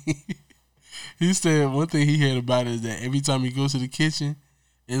telling me, he said one thing he had about it is that every time he goes to the kitchen,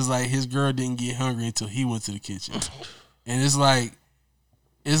 it's like his girl didn't get hungry until he went to the kitchen. And it's like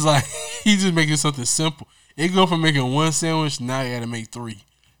he's just making something simple. It go from making one sandwich, now you gotta make three.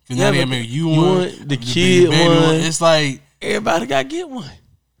 Because now they gotta make you one, the kid one. It's like everybody gotta get one.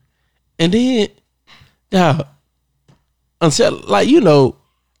 And then, yeah, until like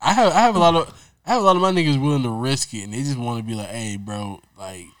I have a lot of my niggas willing to risk it, and they just want to be like, hey, bro,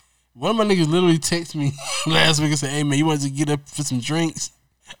 like one of my niggas literally texted me last week and said, hey man, you want to get up for some drinks?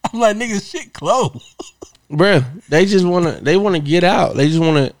 I'm like, niggas, shit closed. Bruh, they want to get out. They just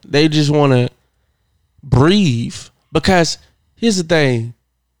want to breathe. Because here's the thing.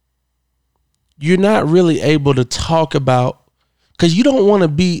 You're not really able to talk about, because you don't want to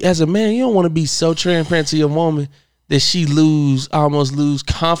be, as a man, you don't want to be so transparent to your woman that she almost lose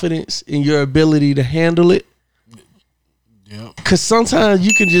confidence in your ability to handle it. Yeah. Because sometimes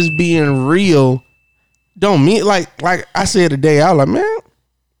you can just being real. Don't mean, like I said today, I was like, man,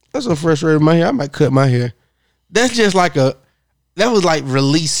 that's so frustrated with my hair. I might cut my hair. That's just like that was like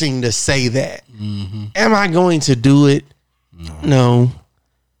releasing to say that. Mm-hmm. Am I going to do it? No.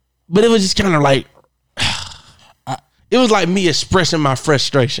 But it was just kind of like, it was like me expressing my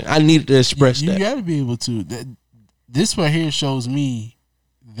frustration. I needed to express that. You got to be able to. This right here shows me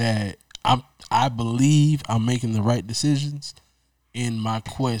that I believe I'm making the right decisions in my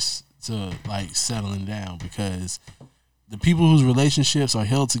quest to like settling down, because the people whose relationships are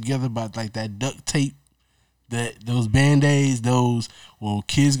held together by like that duct tape, those Band-Aids,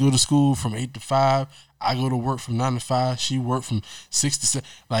 kids go to school from 8 to 5. I go to work from 9 to 5. She work from 6 to 7.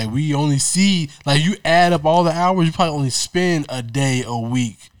 Like we only see, like you add up all the hours, you probably only spend a day a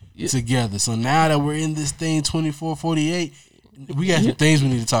week together. So now that we're in this thing 24/48, we got some things we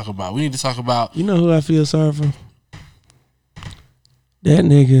need to talk about. We need to talk about. You know who I feel sorry for? That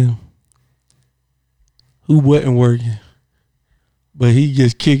nigga who wasn't working, but he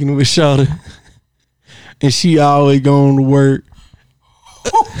just kicking it with Shawty, and she always going to work.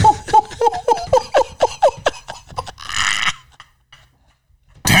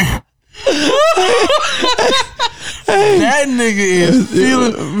 That nigga is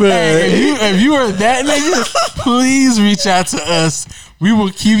feeling. Hey, if you are that nigga, please reach out to us. We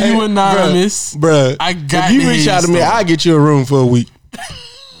will keep you anonymous, bruh. I got. If you reach out to me, I'll get you a room for a week.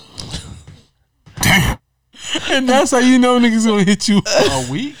 And that's how you know niggas gonna hit you a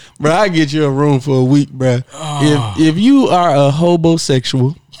week, bro. I get you a room for a week, bro. Oh. If you are a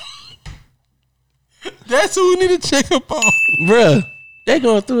homosexual, that's who we need to check up on, bro. They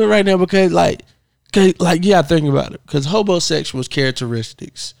going through it right now because you gotta think about it. Because homosexuals'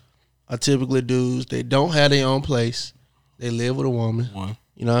 characteristics are typically dudes. They don't have their own place. They live with a woman.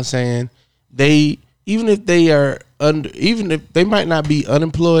 You know what I'm saying? Even if they might not be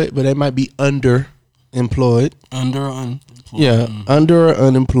unemployed, but they might be underemployed. Yeah, under or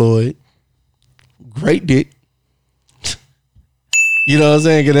unemployed. Great dick. You know what I'm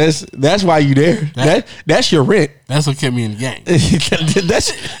saying? Cause that's why you there. That's your rent. That's what kept me in the game.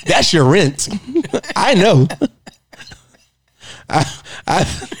 that's your rent. I know.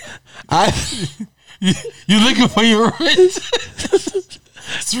 You looking for your rent?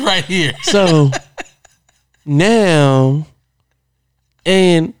 It's right here. So now,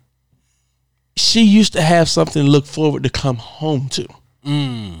 and she used to have something to look forward to come home to.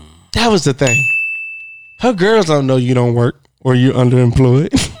 That was the thing. Her girls don't know you don't work. or you're underemployed.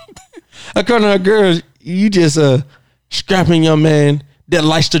 According to girls, you just scrapping your man that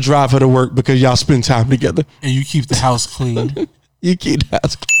likes to drive her to work because y'all spend time together. And you keep the house clean. You keep the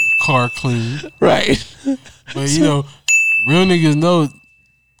house clean. Car clean. Right. But you know, real niggas know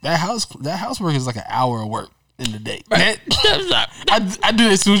that housework is like an hour of work in the day. Right. I do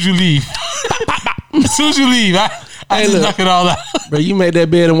that as soon as you leave. As soon as you leave, I just knock it all out. Bro, you made that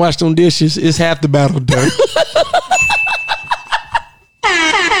bed and wash them dishes, it's half the battle done.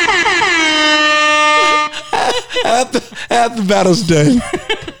 half the battle's done.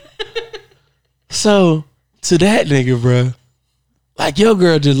 So, to that nigga, bro, like your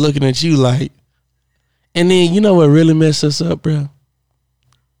girl just looking at you like, and then you know what really messed us up, bro?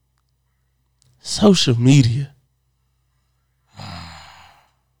 Social media.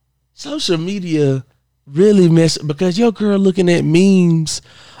 Social media really messed because your girl looking at memes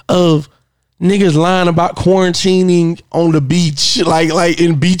of niggas lying about quarantining on the beach, like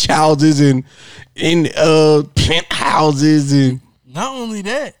in beach houses and in penthouses, and not only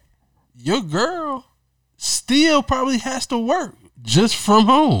that, your girl still probably has to work just from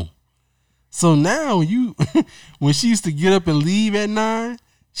home. So now when she used to get up and leave at 9,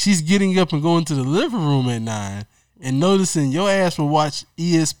 she's getting up and going to the living room at 9 and noticing your ass will watch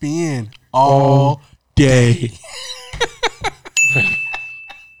ESPN all day.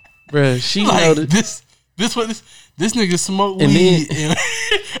 Bruh, she like know this nigga smoke weed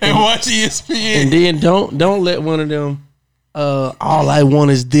and watch ESPN. And then don't let one of them all I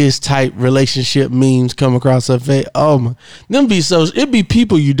want is this type relationship memes come across her face. Oh my, it be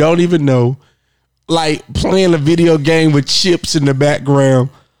people you don't even know, like playing a video game with chips in the background.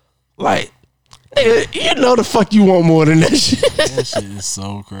 Like, you know the fuck you want more than that shit. That shit is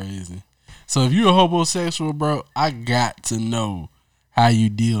so crazy. So if you're a homosexual, bro, I got to know how you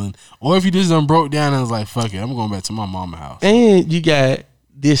dealing. Or if you just done broke down and was like, fuck it, I'm going back to my mama's house. And you got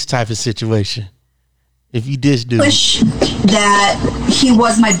this type of situation. If you diss dude. Wish that he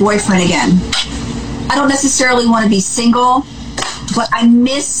was my boyfriend again. I don't necessarily want to be single, but I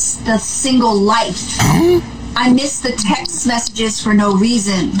miss the single life. I miss the text messages for no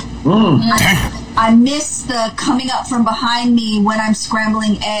reason. I miss the coming up from behind me when I'm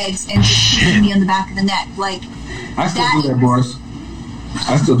scrambling eggs and just kicking me on the back of the neck. Like, I still do that, Boris.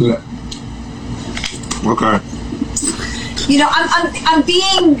 I still do that. Okay. You know, I'm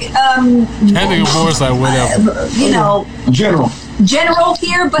being that nigga Boris like whatever. You know, general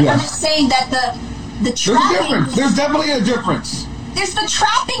here, but Yeah. I'm just saying that the trappings. There's definitely a difference. There's the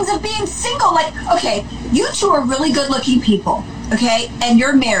trappings of being single. Like, okay, you two are really good looking people, okay, and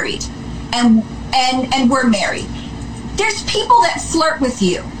you're married, and we're married. There's people that flirt with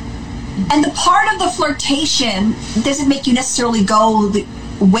you, and the part of the flirtation doesn't make you necessarily go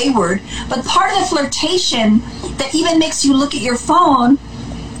wayward, but part of the flirtation that even makes you look at your phone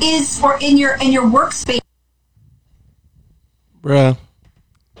is, or in your workspace. Bruh.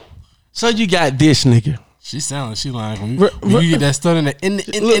 So you got this nigga. She sound like she lying. When you get that stuff in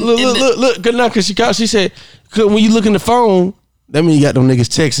the look. Good enough, because she said, when you look in the phone, that means you got them niggas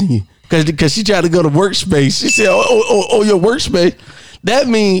texting you. Because she tried to go to workspace. She said, oh, your workspace. That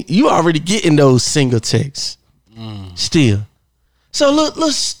means you already getting those single texts. Still. So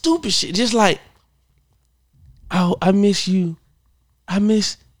look stupid shit. Just like, oh, I miss you. I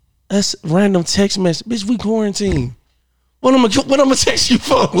miss us random text message. Bitch, we quarantine. What I'm gonna text you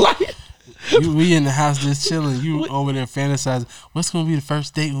for? Like, we in the house just chilling. You over there fantasizing. What's gonna be the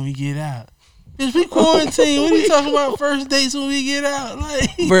first date when we get out? Bitch, we quarantine. What are you talking about first dates when we get out? Like,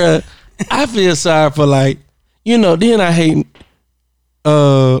 bruh, I feel sorry for, like, you know, then I hate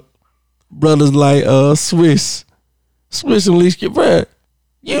brothers like Swiss and Leash. Bruh,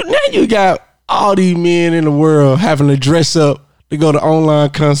 you got all these men in the world having to dress up to go to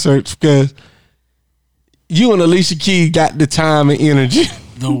online concerts because you and Alicia Keys got the time and energy.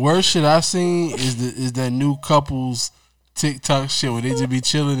 The worst shit I've seen is that new couples TikTok shit where they just be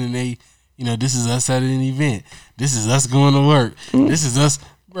chilling and they, you know, this is us at an event. This is us going to work. This is us.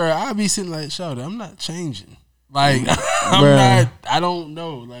 Bro, I be sitting like, Shawty, I'm not changing. Like, I don't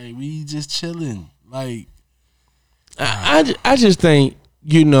know. Like, we just chilling. Like, I just think,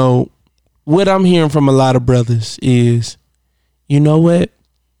 you know, what I'm hearing from a lot of brothers is, you know what?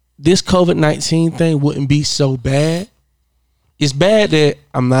 This COVID-19 thing wouldn't be so bad. It's bad that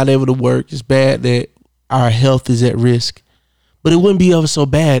I'm not able to work. It's bad that our health is at risk. But it wouldn't be ever so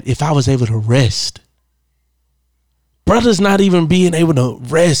bad if I was able to rest. Brothers not even being able to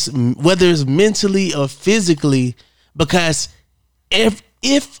rest, whether it's mentally or physically, because if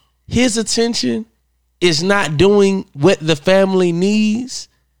his attention is not doing what the family needs,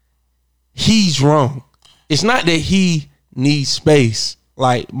 he's wrong. It's not that he need space.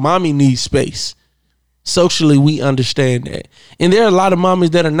 Like, mommy needs space. Socially, we understand that. And there are a lot of mommies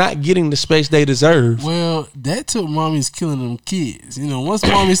that are not getting the space they deserve. Well, that took mommies killing them kids. You know, once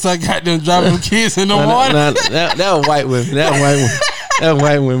mommies start goddamn dropping them kids in the water. That was white women. That was white women. That was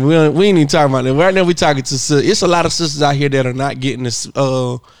white women. We ain't even talking about that. Right now we talking to sisters. It's a lot of sisters out here that are not getting this,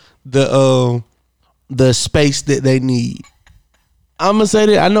 the space that they need. I'm going to say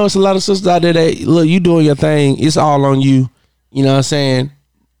that. I know it's a lot of sisters out there that, look, you doing your thing. It's all on you. You know what I'm saying?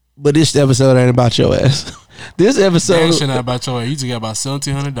 But this episode ain't about your ass. This episode ain't about your ass. You just got about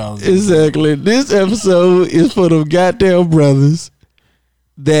 $1,700. Exactly. This episode is for them goddamn brothers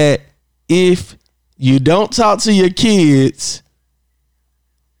that if you don't talk to your kids,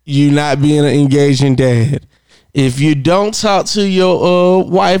 you're not being an engaging dad. If you don't talk to your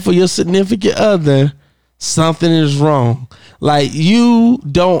wife or your significant other, something is wrong. Like, you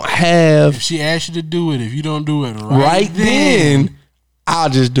don't have. If she asks you to do it, if you don't do it right then, I'll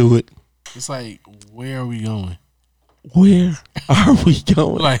just do it. It's like, where are we going? Where are we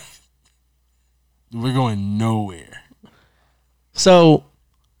going? Like, we're going nowhere. So,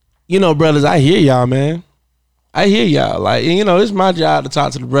 you know, brothers, I hear y'all, man. I hear y'all. Like, you know, it's my job to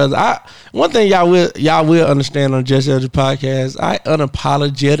talk to the brothers. One thing y'all will understand on Just Elder Podcast, I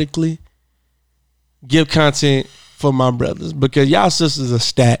unapologetically give content for my brothers because y'all sisters are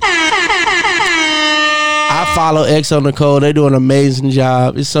stacked. I follow XO Nicole. They do an amazing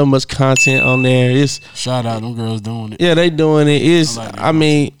job. It's so much content on there. It's shout out them girls doing it. Yeah, they doing it. It's I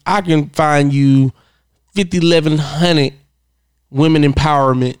mean, I can find you 1,100 women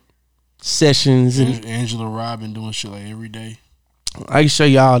empowerment sessions and Angela Robin doing shit like every day. I can show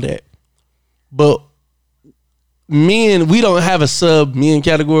you all that. But men, we don't have a sub men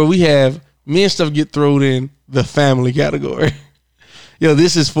category. We have men stuff get thrown in the family category. Yo,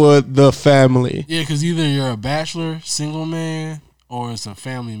 this is for the family. Yeah, because either you're a bachelor, single man, or it's a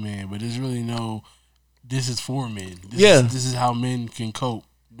family man. But there's really no, this is for men. This is how men can cope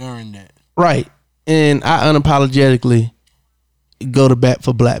during that. Right. And I unapologetically go to bat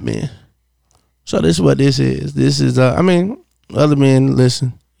for black men. So this is what this is. This is, I mean, other men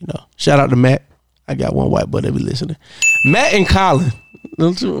listen. You know, shout out to Matt. I got one white boy that be listening. Matt and Colin.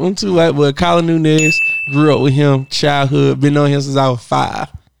 Them two white boys. Colin Nunez, grew up with him, childhood, been knowing him since I was 5.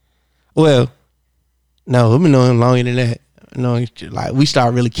 Well, no, we've been knowing him longer than that. Like, we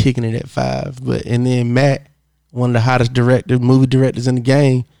started really kicking it at 5. And then Matt, one of the hottest movie directors in the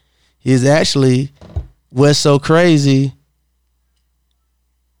game, is actually What's So Crazy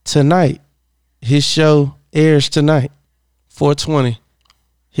tonight. His show airs tonight, 420.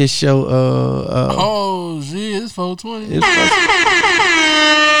 His show, oh shit, it's 420.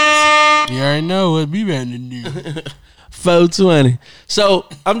 You already know what we about to do. 420. So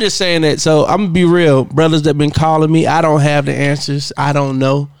I'm just saying that. So I'm gonna be real, brothers that been calling me. I don't have the answers. I don't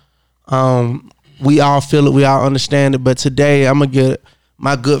know. We all feel it. We all understand it. But today I'm gonna get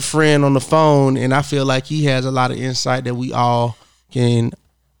my good friend on the phone, and I feel like he has a lot of insight that we all can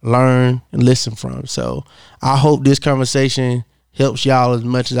learn and listen from. So I hope this conversation helps y'all as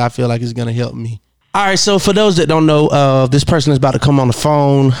much as I feel like it's gonna help me. All right, so for those that don't know, this person is about to come on the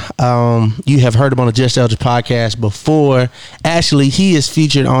phone. You have heard him on the Just Elder Podcast before. Actually, he is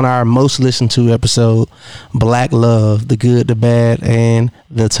featured on our most listened to episode, Black Love, the Good, the Bad, and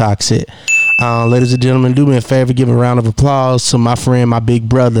the Toxic. Ladies and gentlemen, do me a favor, give a round of applause to my friend, my big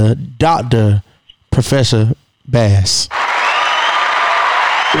brother, Dr. Professor Bass.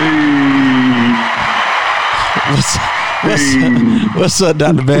 What's up,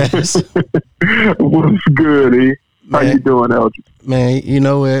 Dr. Bass? What's good, E? How you doing, Eldridge? Man, you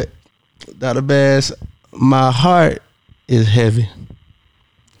know what, Dr. Bass, my heart is heavy.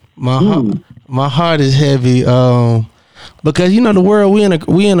 My heart is heavy because, you know, the world,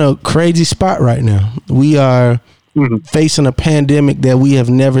 we in a crazy spot right now. We are facing a pandemic that we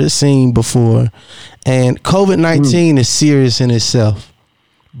have never seen before. And COVID-19 is serious in itself.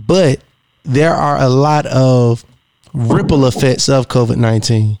 But there are a lot of ripple effects of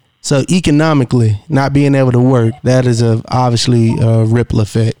COVID-19. So economically, not being able to work, that is obviously a ripple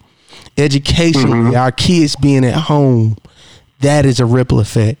effect. Educationally, our kids being at home, that is a ripple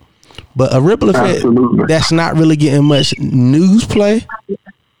effect. But a ripple effect that's not really getting much news play,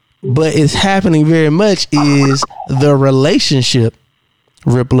 but it's happening very much, is the relationship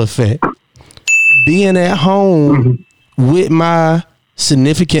ripple effect. Being at home with my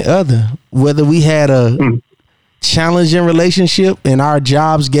significant other, whether we had a challenging relationship and our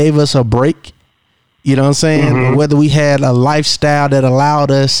jobs gave us a break, you know what I'm saying? Or whether we had a lifestyle that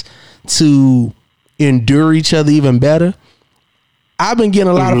allowed us to endure each other even better, I've been getting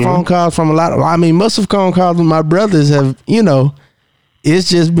a lot of phone calls from most of phone calls with my brothers have, it's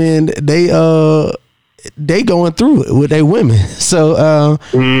just been they going through it with their women. So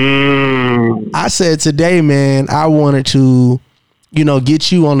I said today, man, I wanted to,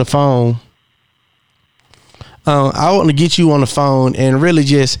 get you on the phone. I want to get you on the phone and really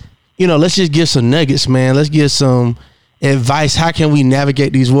just, let's just give some nuggets, man. Let's give some advice. How can we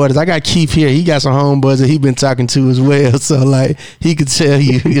navigate these waters? I got Keith here. He got some homeboys that he been talking to as well. So like he could tell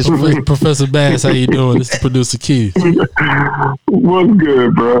you. Professor Bass, how you doing? This is producer Keith. What's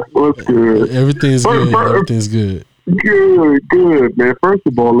good, bro? What's good? Everything's good. Everything's good. Good, man. First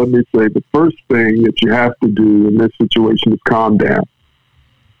of all, let me say the first thing that you have to do in this situation is calm down.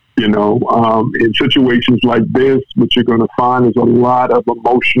 In situations like this, what you're going to find is a lot of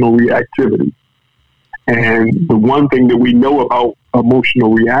emotional reactivity. And the one thing that we know about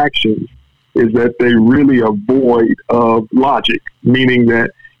emotional reactions is that they really are void of logic, meaning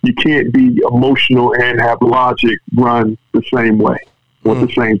that you can't be emotional and have logic run the same way or at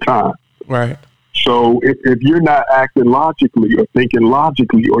the same time. Right. So if you're not acting logically or thinking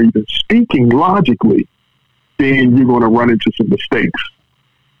logically or even speaking logically, then you're going to run into some mistakes.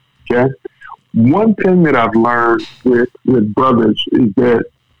 Okay? One thing that I've learned with brothers is that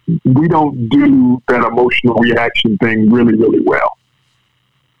we don't do that emotional reaction thing really, really well.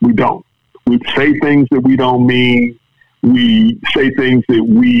 We don't. We say things that we don't mean. We say things that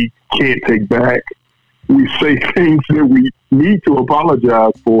we can't take back. We say things that we need to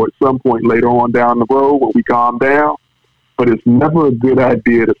apologize for at some point later on down the road when we calm down. But it's never a good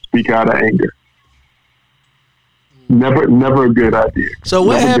idea to speak out of anger. Never a good idea. So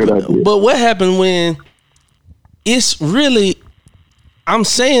what happened? But what happened when it's really? I'm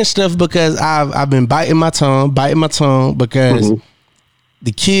saying stuff because I've been biting my tongue because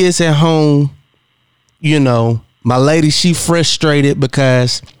the kids at home, my lady, she frustrated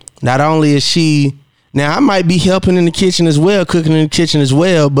because not only is she, now I might be helping in the kitchen as well, cooking in the kitchen as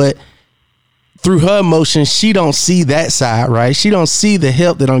well, but through her emotions, she don't see that side, right? She don't see the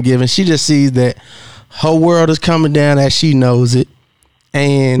help that I'm giving. She just sees that her world is coming down as she knows it.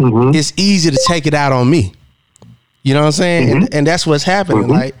 And it's easy to take it out on me. You know what I'm saying? And that's what's happening.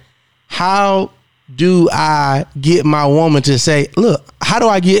 Like, how do I get my woman to say, look, how do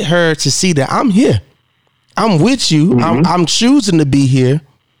I get her to see that I'm here? I'm with you. I'm choosing to be here.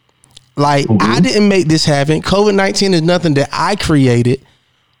 Like, I didn't make this happen. COVID-19 is nothing that I created,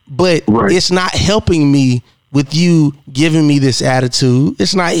 but it's not helping me with you giving me this attitude.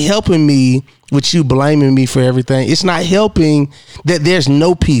 It's not helping me with you blaming me for everything. It's not helping that there's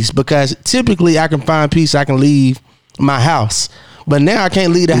no peace, because typically I can find peace. I can leave my house, but now I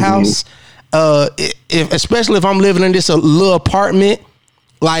can't leave the house. Especially if I'm living in this little apartment,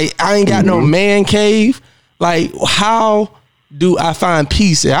 like I ain't got no man cave. Like, how do I find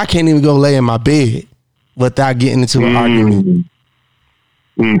peace? I can't even go lay in my bed without getting into an argument.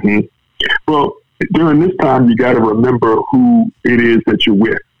 Well, during this time, you got to remember who it is that you're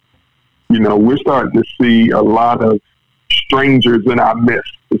with. We're starting to see a lot of strangers in our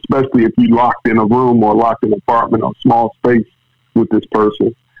midst, especially if you locked in a room or locked in an apartment or small space with this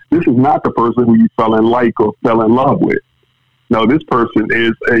person. This is not the person who you fell in like or fell in love with. No, this person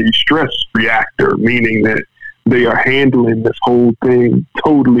is a stress reactor, meaning that they are handling this whole thing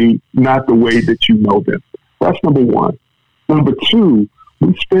totally not the way that you know them. That's number one. Number two,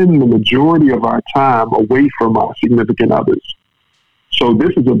 we spend the majority of our time away from our significant others. So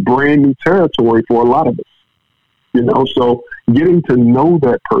this is a brand new territory for a lot of us. So getting to know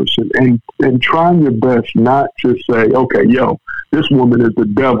that person and trying your best not to say, okay, this woman is the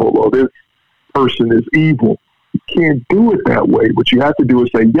devil or this person is evil. You can't do it that way. What you have to do is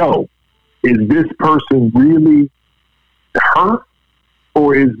say, is this person really her,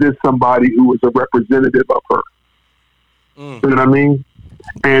 or is this somebody who is a representative of her? You know what I mean?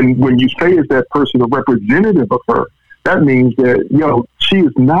 And when you say, is that person a representative of her, that means that, she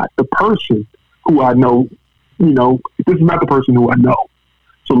is not the person who I know. This is not the person who I know.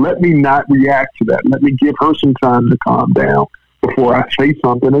 So let me not react to that. Let me give her some time to calm down before I say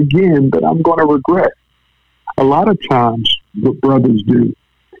something again that I'm going to regret. A lot of times what brothers do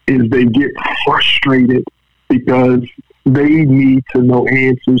is they get frustrated because they need to know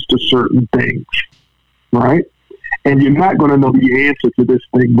answers to certain things, right? And you're not going to know the answer to this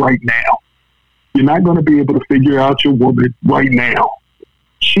thing right now. You're not going to be able to figure out your woman right now.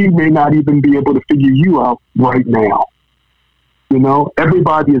 She may not even be able to figure you out right now.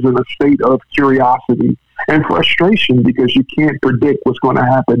 Everybody is in a state of curiosity and frustration because you can't predict what's going to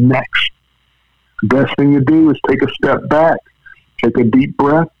happen next. The best thing to do is take a step back, take a deep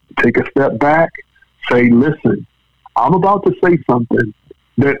breath, take a step back, say, listen, I'm about to say something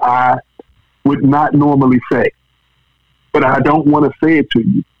that I would not normally say, but I don't want to say it to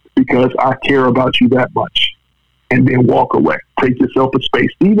you because I care about you that much. And then walk away. Take yourself a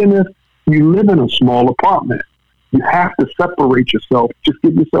space. Even if you live in a small apartment, you have to separate yourself. Just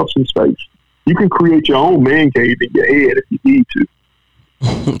give yourself some space. You can create your own man cave in your head if you need to.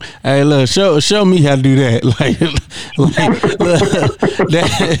 Hey, look, show me how to do that. Look,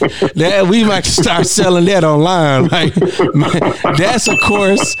 that we might start selling that online. Like, man, that's a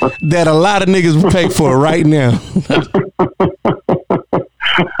course that a lot of niggas would pay for right now.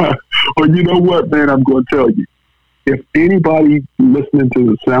 Well, you know what, man? I'm going to tell you. If anybody listening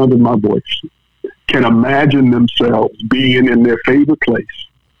to the sound of my voice can imagine themselves being in their favorite place,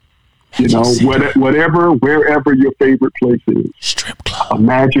 you know, wherever your favorite place is, strip club.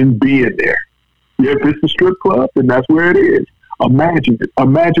 Imagine being there. If it's a strip club, then that's where it is. Imagine it.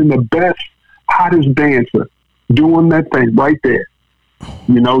 Imagine the best, hottest dancer doing that thing right there.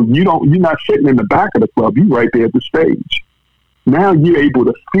 You know, you're not sitting in the back of the club. You're right there at the stage. Now you're able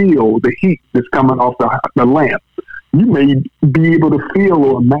to feel the heat that's coming off the lamp. You may be able to feel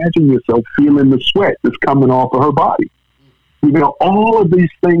or imagine yourself feeling the sweat that's coming off of her body. You know, all of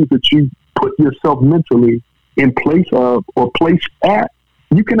these things that you put yourself mentally in place of or place at,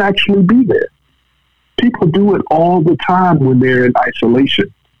 you can actually be there. People do it all the time when they're in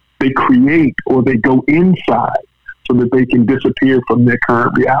isolation. They create or they go inside so that they can disappear from their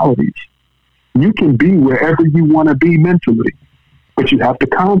current realities. You can be wherever you want to be mentally, but you have to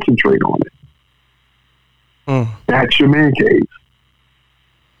concentrate on it. That's your man cave.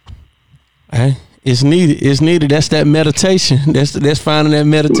 Hey, it's needed. It's needed. That's that meditation. That's finding that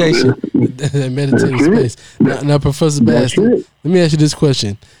meditation. That meditative space. Now, Professor Bass, let me ask you this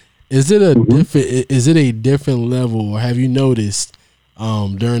question: Is it a different? Is it a different level, or have you noticed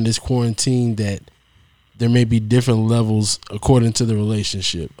during this quarantine that there may be different levels according to the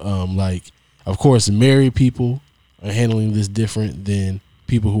relationship? Like, of course, married people are handling this different than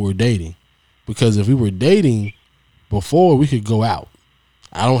people who are dating. Because if we were dating before, we could go out.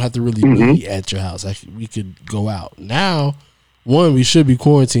 I don't have to really be at your house. We could go out. Now, one, we should be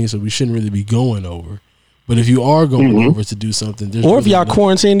quarantined, so we shouldn't really be going over. But if you are going over to do something, there's or if y'all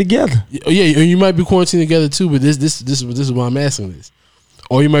quarantined together, yeah, you might be quarantined together too. But this is why I'm asking this.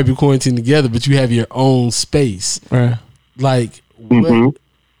 Or you might be quarantined together, but you have your own space. Right. Like, what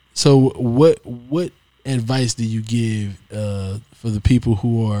advice do you give for the people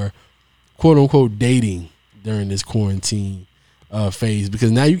who are quote unquote dating during this quarantine phase?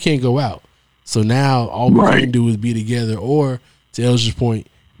 Because now you can't go out. So now all we can do is be together, or to Elger's point,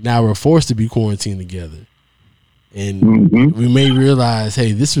 now we're forced to be quarantined together. And we may realize,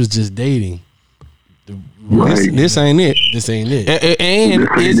 hey, this was just dating. This ain't it. This ain't it. And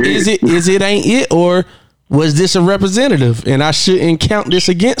is it ain't it, or was this a representative and I shouldn't count this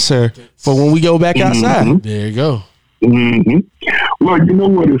against her for when we go back outside? There you go. Well, you know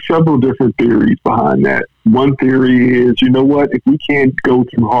what? There's several different theories behind that. One theory is, you know what? If we can't go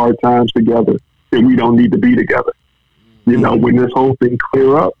through hard times together, then we don't need to be together. You know, when this whole thing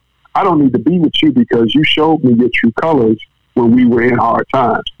clear up, I don't need to be with you because you showed me your true colors when we were in hard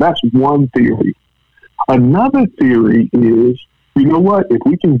times. That's one theory. Another theory is, you know what? If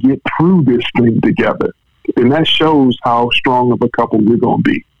we can get through this thing together, then that shows how strong of a couple we're going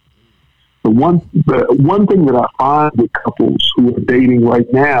to be. The one thing that I find with couples who are dating right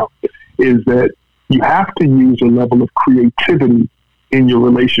now is that you have to use a level of creativity in your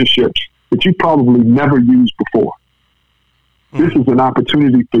relationships that you probably never used before. This is an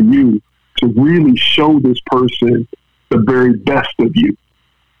opportunity for you to really show this person the very best of you.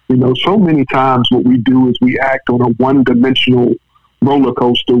 You know, so many times what we do is we act on a one-dimensional roller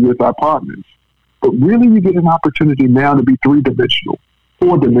coaster with our partners. But really you get an opportunity now to be three-dimensional,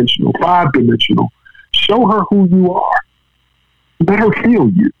 four-dimensional, five-dimensional. Show her who you are. Let her feel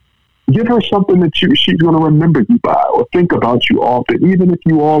you. Give her something that she's going to remember you by or think about you often, even if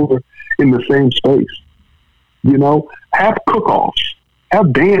you all are in the same space. You know, have cook-offs,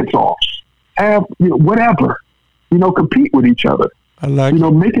 have dance-offs, have, you know, whatever. You know, compete with each other. I like, you know,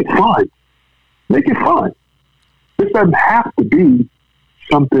 make it fun. Make it fun. This doesn't have to be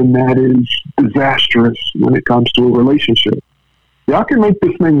something that is disastrous when it comes to a relationship. Y'all can make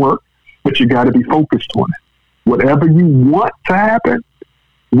this thing work, but you got to be focused on it. Whatever you want to happen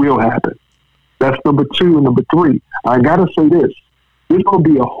will happen. That's number 2. And number 3, I got to say this. There's going to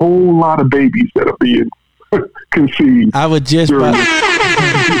be a whole lot of babies that are being conceived. I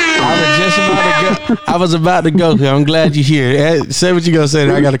was about to go. I'm glad you're here. Say what you're going to say.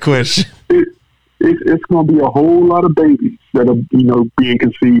 I got a question. It's going to be a whole lot of babies that are, you know, being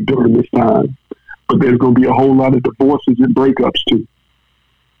conceived during this time. but there's going to be a whole lot of divorces and breakups too.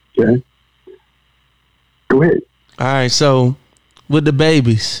 Okay, go ahead. All right, so with the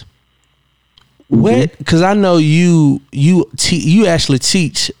babies, what? Because I know you actually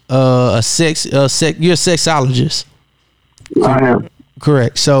teach you're a sexologist. I am.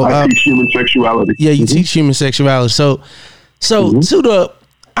 Correct. So I teach human sexuality. Yeah, you teach human sexuality. So to the,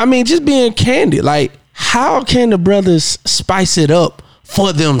 I mean, just being candid, like, how can the brothers spice it up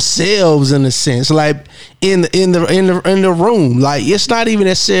for themselves in a sense, like in the room? Like, it's not even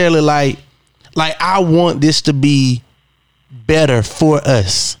necessarily like I want this to be better for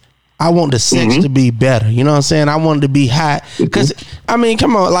us. I want the sex to be better. You know what I'm saying? I want it to be hot. Because, I mean,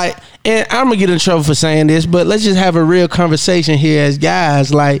 come on, like, and I'm going to get in trouble for saying this, but let's just have a real conversation here as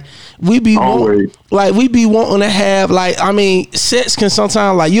guys. Like, we be wanting to have, like, I mean, sex can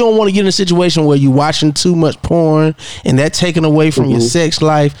sometimes, like, you don't want to get in a situation where you're watching too much porn and that taking away from your sex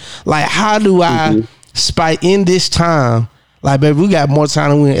life. Like, how do I spike in this time? Like, baby, we got more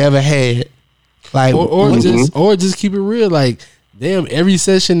time than we ever had. Like, or just keep it real. Like, damn, every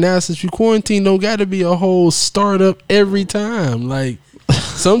session now since you quarantine don't got to be a whole startup every time. Like,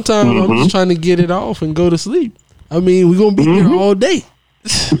 sometimes I'm just trying to get it off and go to sleep. I mean, we're gonna be here all day.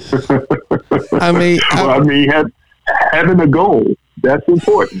 I mean, having a goal, that's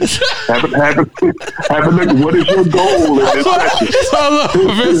important. having what is your goal in this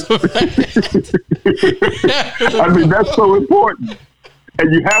session? I mean, that's so important.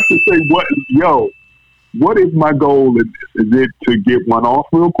 And you have to say, what is my goal in this? Is it to get one off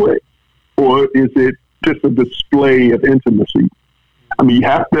real quick? Or is it just a display of intimacy? I mean, you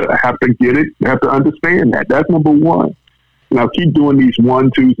have to get it. You have to understand that. That's number one. Now, keep doing these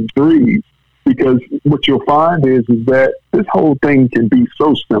 1, 2s, and 3s, because what you'll find is that this whole thing can be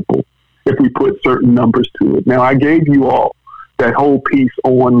so simple if we put certain numbers to it. Now, I gave you all that whole piece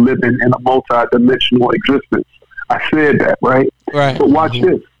on living in a multidimensional existence. I said that, right? Right. But watch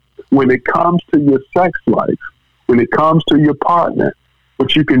this. When it comes to your sex life, when it comes to your partner,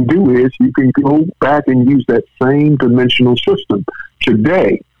 what you can do is you can go back and use that same dimensional system.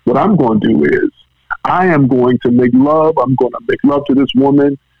 Today, what I'm going to do is I am going to make love. I'm going to make love to this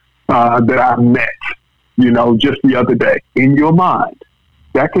woman that I met, just the other day in your mind.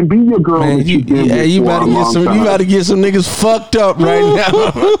 That can be your girl. Man, that you about to get some niggas fucked up right now.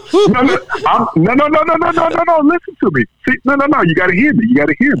 No. Listen to me. See, no. You got to hear me.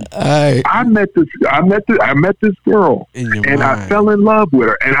 Right. I met this girl, and I fell in love with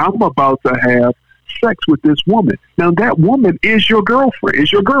her, and I'm about to have sex with this woman. Now that woman is your girlfriend,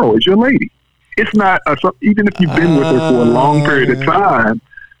 is your girl, is your lady. It's not even if you've been with her for a long period of time.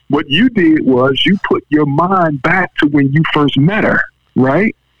 What you did was you put your mind back to when you first met her.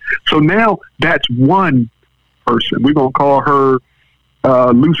 Right? So now that's one person. We're going to call her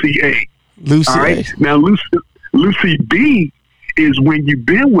Lucy A. Lucy all right? A. Now, Lucy B is when you've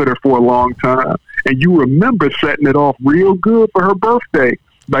been with her for a long time and you remember setting it off real good for her birthday,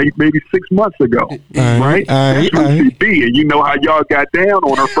 like maybe 6 months ago. Right? That's Lucy B. And you know how y'all got down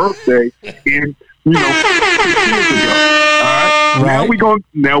on her birthday in 6 years ago. All right?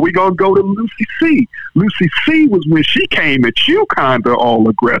 Now we gonna go to Lucy C. Lucy C was when she came at you kind of all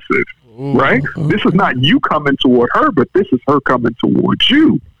aggressive, right? This is not you coming toward her, but this is her coming towards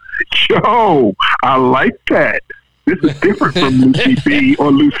you. Yo, I like that. This is different from Lucy B or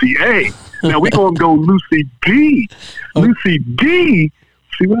Lucy A. Now we're gonna go Lucy D. Lucy D.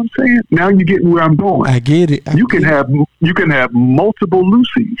 See what I'm saying? Now you're getting where I'm going. I get it. You can have multiple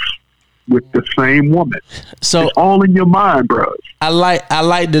Lucys with the same woman. So it's all in your mind, bro. I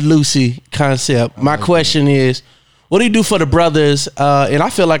like the Lucy concept. My question is, what do you do for the brothers? And I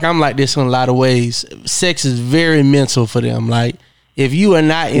feel like I'm like this in a lot of ways. Sex is very mental for them. Like, if you are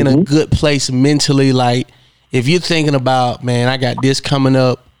not in a good place mentally, like if you're thinking about, man, I got this coming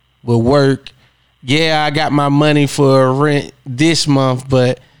up with work. Yeah, I got my money for rent this month,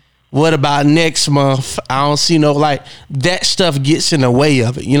 but what about next month? I don't see like that stuff gets in the way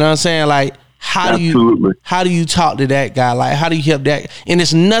of it. You know what I'm saying? Like, how do you talk to that guy? Like, how do you help that? And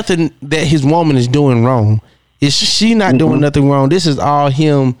it's nothing that his woman is doing wrong. It's she not doing nothing wrong. This is all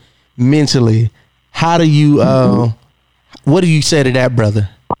him mentally. How do you, what do you say to that brother?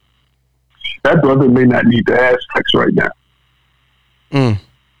 That brother may not need to have sex right now.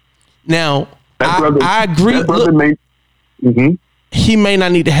 Now, I agree. That brother he may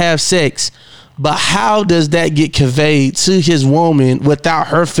not need to have sex, but how does that get conveyed to his woman without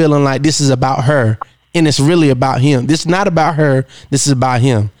her feeling like this is about her and it's really about him? This is not about her. This is about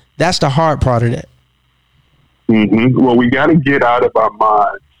him. That's the hard part of that. Well, we got to get out of our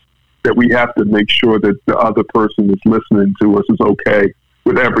minds that we have to make sure that the other person that's listening to us is okay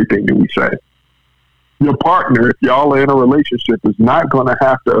with everything that we say. your partner, if y'all are in a relationship, is not going to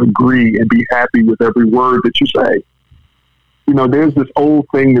have to agree and be happy with every word that you say. You know, there's this old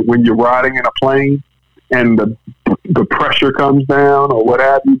thing that when you're riding in a plane and the pressure comes down or what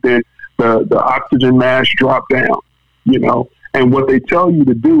have you, then the oxygen mask drop down, you know. And what they tell you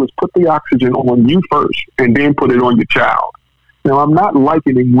to do is put the oxygen on you first and then put it on your child. Now, I'm not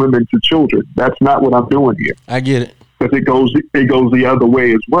likening women to children. That's not what I'm doing here. I get it. Because it goes the other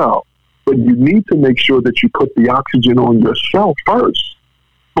way as well. But you need to make sure that you put the oxygen on yourself first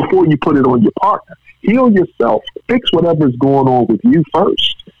before you put it on your partner. Heal yourself. Fix whatever's going on with you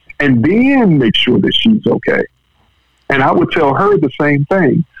first. And then make sure that she's okay. And I would tell her the same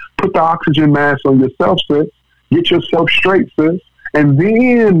thing. Put the oxygen mask on yourself, sis. Get yourself straight, sis. And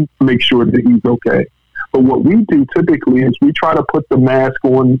then make sure that he's okay. But what we do typically is we try to put the mask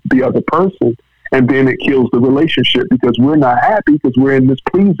on the other person, and then it kills the relationship because we're not happy because we're in this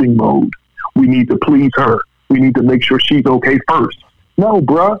pleasing mode. We need to please her. We need to make sure she's okay first. No,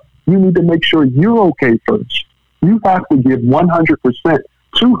 bruh. You need to make sure you're okay first. You have to give 100%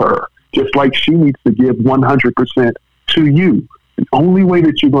 to her, just like she needs to give 100% to you. The only way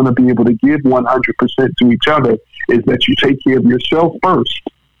that you're going to be able to give 100% to each other is that you take care of yourself first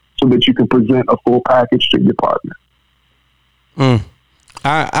so that you can present a full package to your partner.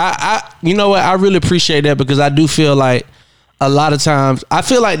 I you know what? I really appreciate that because I do feel like a lot of times, I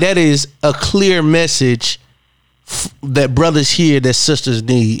feel like that is a clear message that brothers hear that sisters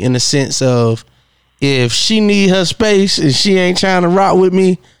need, in the sense of, if she need her space and she ain't trying to rock with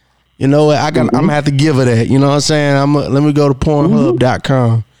me, you know what? I'm gonna have to give her that. You know what I'm saying? Let me go to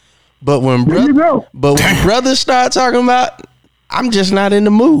Pornhub.com. But when brothers start talking about, I'm just not in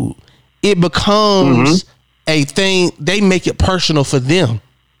the mood, it becomes a thing. They make it personal for them,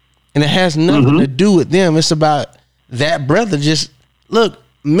 and it has nothing to do with them. It's about that brother. Just look,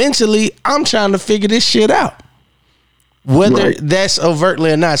 mentally, I'm trying to figure this shit out, whether that's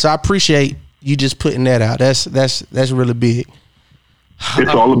overtly or not. So I appreciate you just putting that out. That's really big.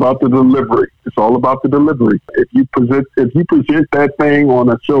 It's all about the delivery. It's all about the delivery. If you present that thing on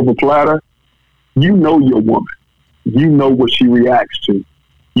a silver platter, you know your woman. You know what she reacts to.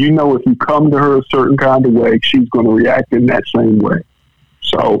 You know if you come to her a certain kind of way, she's going to react in that same way.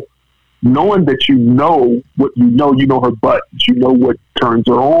 So knowing that you know what you know her buttons, you know what turns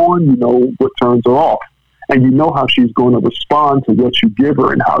her on, you know what turns her off, and you know how she's going to respond to what you give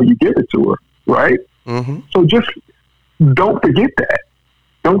her and how you give it to her, right? So just don't forget that.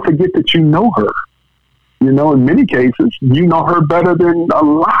 Don't forget that you know her. You know, in many cases, you know her better than a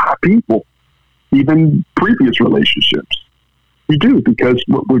lot of people, even previous relationships. You do, because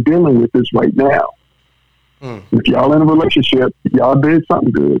what we're dealing with is right now. If y'all in a relationship, y'all did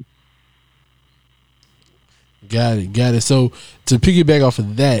something good. Got it. So to piggyback off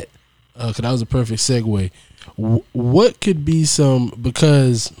of that, because that was a perfect segue, what could be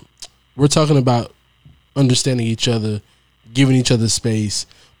because we're talking about understanding each other, giving each other space,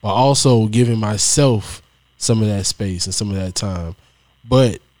 but also giving myself some of that space and some of that time.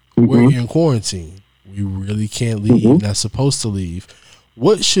 But we're in quarantine. We really can't leave, not supposed to leave.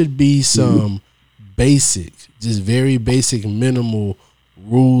 What should be some basic, just very basic, minimal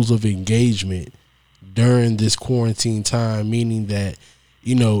rules of engagement during this quarantine time? Meaning that,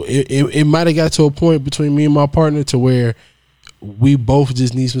 you know, it might have got to a point between me and my partner to where we both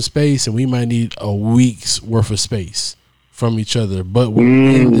just need some space, and we might need a week's worth of space from each other, but we're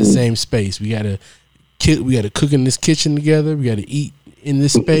in the same space. We gotta cook in this kitchen together. We gotta eat in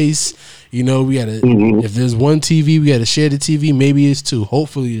this space. You know, we gotta, if there's one TV, we gotta share the TV. Maybe it's two.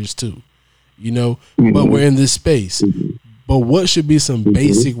 Hopefully there's two. You know, but we're in this space. But what should be some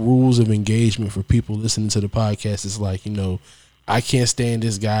basic rules of engagement for people listening to the podcast? It's like, you know, I can't stand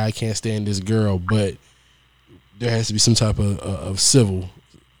this guy, I can't stand this girl, but there has to be some type of civil,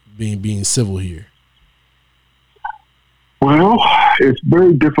 being civil here. Well, it's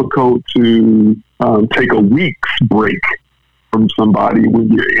very difficult to take a week's break from somebody when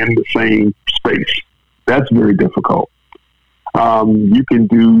you're in the same space. That's very difficult. You can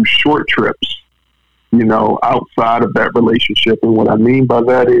do short trips, you know, outside of that relationship. And what I mean by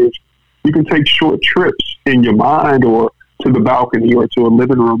that is you can take short trips in your mind or to the balcony or to a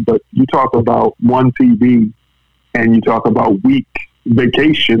living room, but you talk about one TV and you talk about week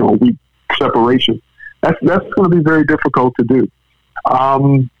vacation or week separation. That's going to be very difficult to do.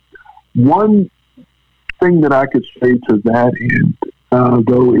 One thing that I could say to that end,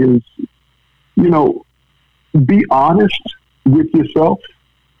 though, is, you know, be honest with yourself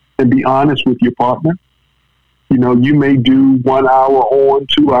and be honest with your partner. You know, you may do 1 hour on,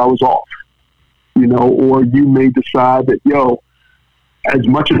 2 hours off, you know, or you may decide that, as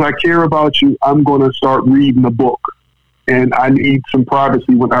much as I care about you, I'm going to start reading a book. And I need some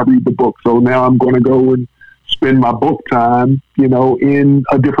privacy when I read the book. So now I'm going to go and spend my book time, in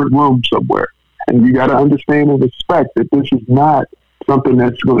a different room somewhere. And you got to understand and respect that this is not something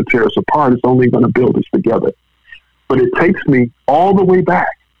that's going to tear us apart. It's only going to build us together. But it takes me all the way back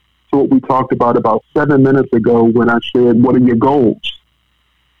to what we talked about 7 minutes ago when I said, what are your goals?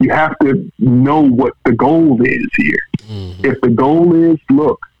 You have to know what the goal is here. Mm-hmm. If the goal is,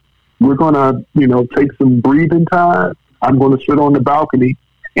 look, we're going to, take some breathing time. I'm going to sit on the balcony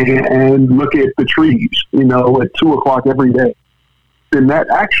and look at the trees, at 2:00 every day. Then that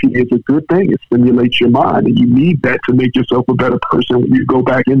actually is a good thing. It stimulates your mind, and you need that to make yourself a better person when you go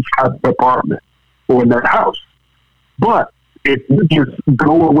back inside the apartment or in that house. But if you just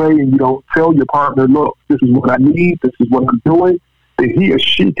go away and you don't tell your partner, look, this is what I need, this is what I'm doing, then he or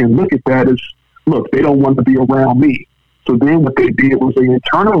she can look at that as, look, they don't want to be around me. So then what they did was they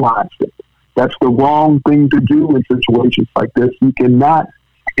internalized it. That's the wrong thing to do in situations like this. You cannot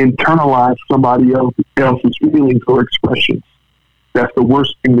internalize somebody else's feelings or expressions. That's the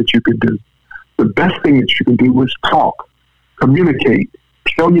worst thing that you could do. The best thing that you can do is talk, communicate,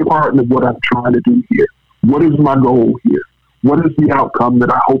 tell your partner what I'm trying to do here. What is my goal here? What is the outcome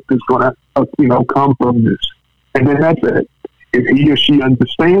that I hope is going to, come from this? And then that's it. If he or she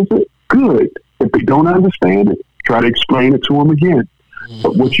understands it, good. If they don't understand it, try to explain it to them again.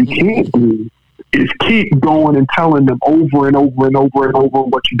 But what you can't do is keep going and telling them over and over and over and over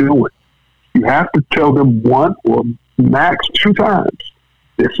what you're doing. You have to tell them one or max 2 times.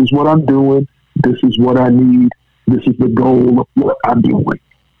 This is what I'm doing. This is what I need. This is the goal of what I'm doing.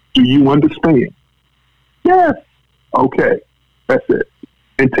 Do you understand? Yes. Okay. That's it.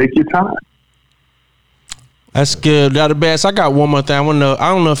 And take your time. That's good. Dr. Bass, I got one more thing. I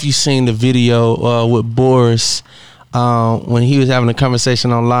don't know if you've seen the video with Boris when he was having a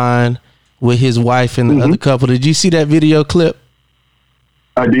conversation online with his wife and the other couple. Did you see that video clip?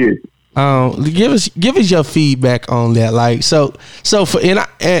 I did. Give us your feedback on that. Like, so for and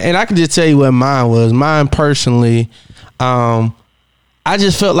I can just tell you what mine was. Mine personally, I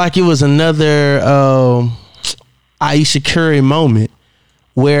just felt like it was another Ayesha Curry moment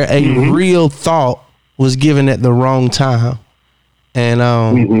where a real thought was given at the wrong time. And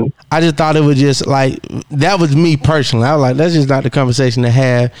I just thought it was just like, that was me personally. I was like, that's just not the conversation to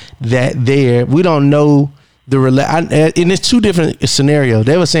have that there. We don't know and it's 2 different scenarios.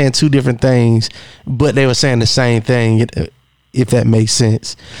 They were saying 2 different things, but they were saying the same thing, if that makes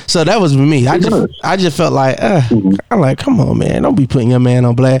sense. So that was me. I just felt like, I'm like, come on, man, don't be putting your man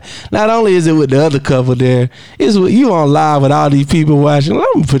on blast. Not only is it with the other couple there, it's with you on live with all these people watching.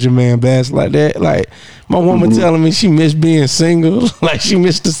 Let me put your man blast like that. Like, my woman telling me she missed being single, like she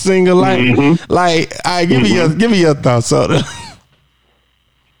missed the single life. Like, all right, give me your thoughts on it.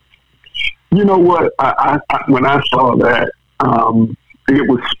 You know what? I when I saw that, it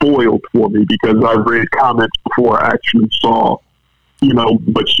was spoiled for me because I read comments before I actually saw,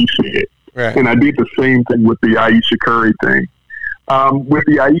 what she said. Right. And I did the same thing with the Ayesha Curry thing. With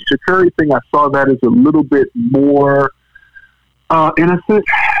the Ayesha Curry thing, I saw that as a little bit more innocent.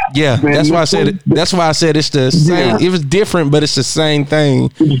 Yeah, that's why I said it. That's why I said it's the same. Yeah. It was different, but it's the same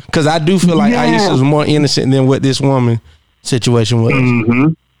thing. Because I do feel like Ayesha was more innocent than what this woman situation was. Mm-hmm.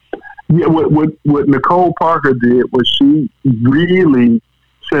 Yeah, what Nicole Parker did was she really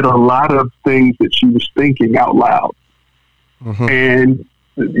said a lot of things that she was thinking out loud. Mm-hmm. And,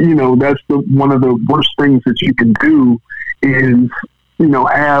 that's one of the worst things that you can do is,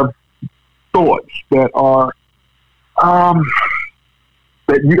 have thoughts that are,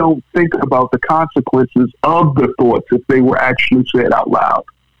 that you don't think about the consequences of the thoughts if they were actually said out loud.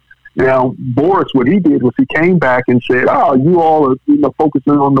 Now, Boris, what he did was he came back and said, "Oh, you all are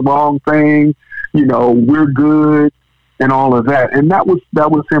focusing on the wrong thing. We're good," and all of that. And that was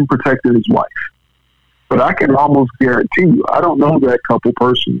him protecting his wife. But I can almost guarantee you, I don't know that couple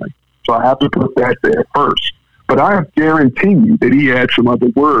personally, so I have to put that there first. But I guarantee you that he had some other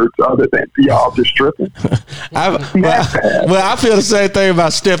words other than y'all just tripping. I feel the same thing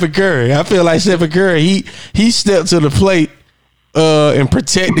about Stephen Curry. I feel like Stephen Curry, he stepped to the plate and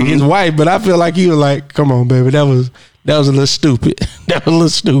protected his wife, but I feel like he was like, "Come on, baby, that was a little stupid. That was a little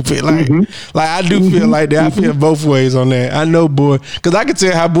stupid." Like, like I do feel like that. I feel both ways on that. I know, boy, because I could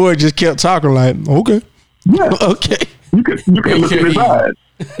tell how boy just kept talking. Like, okay, yeah, okay. You can look in his eyes.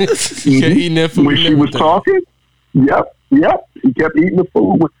 When she was talking, yep. He kept eating the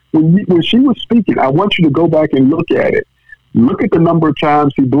food. When she was speaking, I want you to go back and look at it. Look at the number of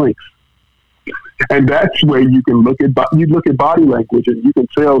times he blinks. And that's where you can look at body language and you can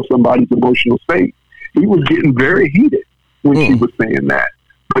tell somebody's emotional state. He was getting very heated. when she was saying that,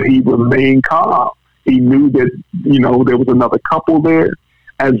 but he remained calm. He knew that, there was another couple there.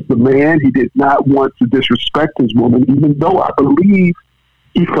 As the man, he did not want to disrespect his woman, even though I believe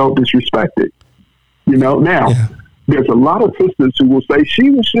he felt disrespected. Now, there's a lot of sisters who will say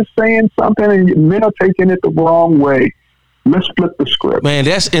she was just saying something and men are taking it the wrong way. Let's flip the script. Man,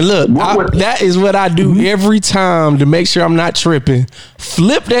 that is what I do every time to make sure I'm not tripping.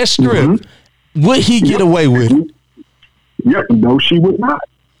 Flip that script. Would he get away with it? Yeah, no, she would not.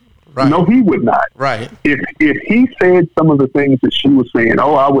 Right. No, he would not. Right. If he said some of the things that she was saying,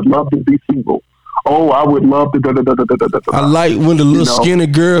 oh, I would love to be single. Oh, I would love to. I like when the little skinny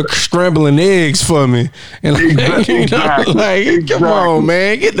girl scrambling eggs for me, and exactly. Come on,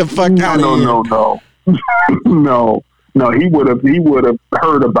 man, get the fuck out of here. No. He would have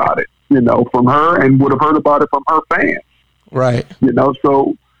heard about it, from her, and would have heard about it from her fans. Right.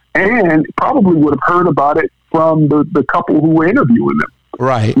 So, and probably would have heard about it from the couple who were interviewing them.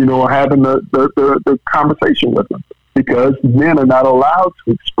 Right. Or having the conversation with them, because men are not allowed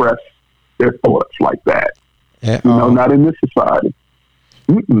to express their thoughts like that. Not in this society.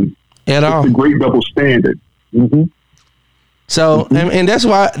 At all. It's a great double standard. So, and that's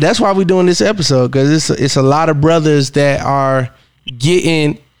why we're doing this episode, because it's a lot of brothers that are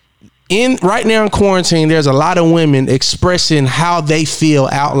getting in right now in quarantine. There's a lot of women expressing how they feel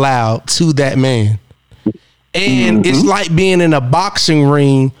out loud to that man. And it's like being in a boxing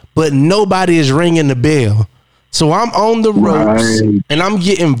ring, but nobody is ringing the bell. So I'm on the ropes and I'm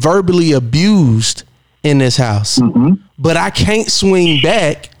getting verbally abused in this house. But I can't swing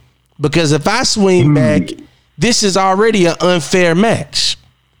back, because if I swing back, this is already an unfair match,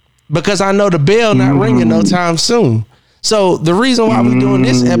 because I know the bell not ringing no time soon. So the reason why we're doing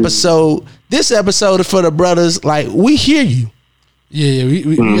this episode is for the brothers. Like, we hear you. Yeah.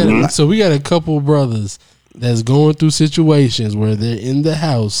 We got a couple brothers that's going through situations where they're in the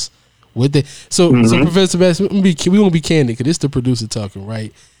house with it. So Professor Bass, we won't be candid, because it's the producer talking,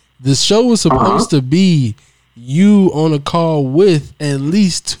 right? The show was supposed to be you on a call with at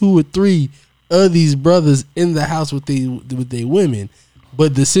least 2 or 3 of these brothers in the house with their women,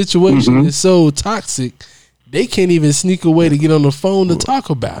 but the situation is so toxic, they can't even sneak away to get on the phone to talk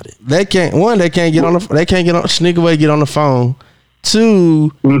about it. They can't sneak away, get on the phone.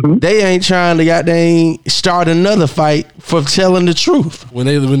 2, they ain't trying to start another fight for telling the truth. When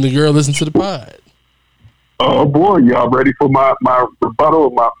the girl listens to the pod. Oh boy, y'all ready for my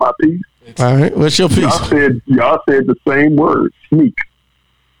rebuttal, my piece? All right, what's your piece? Y'all said the same word, sneak.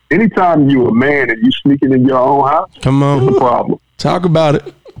 Anytime you a man and you sneaking in your own house, come on, it's a problem. Talk about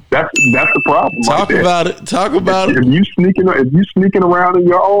it. That's the problem. Talk about it. If you sneaking around in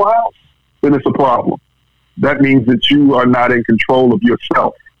your own house, then it's a problem. That means that you are not in control of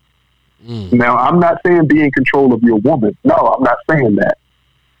yourself. Now, I'm not saying be in control of your woman. No, I'm not saying that,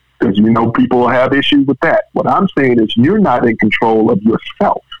 because people have issues with that. What I'm saying is you're not in control of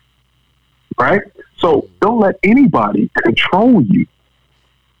yourself, right? So don't let anybody control you.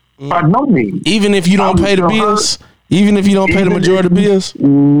 By no means. Even if you don't pay the bills? Even if you don't pay the majority of the bills?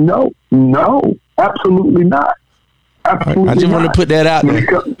 No, absolutely not. Absolutely I just want to put that out there.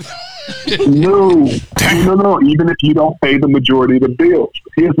 No. Even if you don't pay the majority of the bills.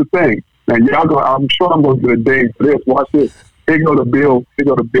 Here's the thing. Now, I'm sure I'm going to get a ding for this. Watch this. Here go the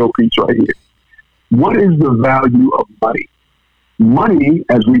bill piece right here. What is the value of money? Money,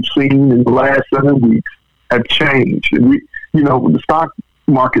 as we've seen in the last 7 weeks, have changed. And the stock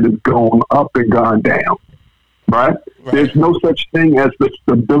market has gone up and gone down, right? There's no such thing as the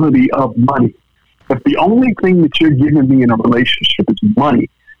stability of money. If the only thing that you're giving me in a relationship is money,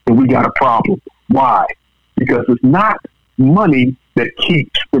 then we got a problem. Why? Because it's not money that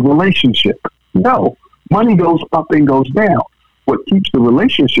keeps the relationship. No, money goes up and goes down. What keeps the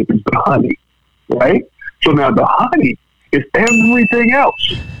relationship is the honey, right? So now the honey is everything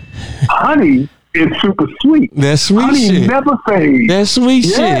else. Honey is super sweet. That's sweet honey shit. Never fades. That's sweet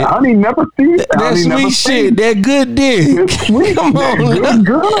shit. Honey never fades. That's sweet shit. That good dick. It's sweet. Come on.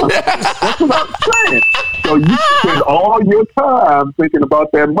 Good. That's what I'm saying. So you spend all your time thinking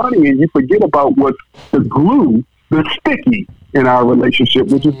about that money, and you forget about what's the glue, the sticky in our relationship,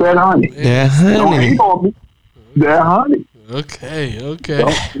 which is that honey. That honey. Don't hate on me. That honey. Okay. So,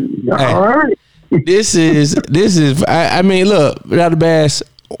 all right. This is. I mean, look, Dr. Bass,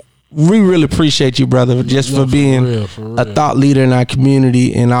 we really appreciate you, brother, just for being a thought leader in our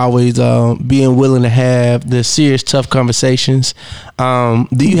community and always being willing to have the serious, tough conversations. Do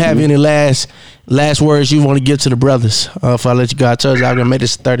you have any last words you want to give to the brothers? If I let you go, I told you I'm gonna make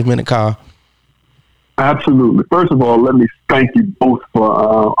this a 30-minute call. Absolutely. First of all, let me thank you both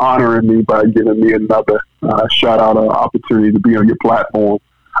for honoring me by giving me another shout out opportunity to be on your platform.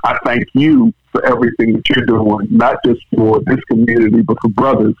 I thank you for everything that you're doing, not just for this community, but for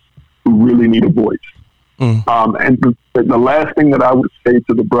brothers who really need a voice. And the last thing that I would say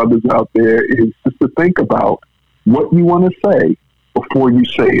to the brothers out there is just to think about what you want to say before you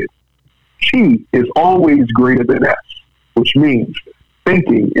say it. She is always greater than S, which means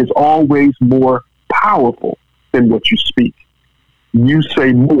thinking is always more powerful than what you speak. You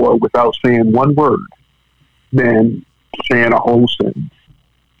say more without saying one word than saying a whole sentence.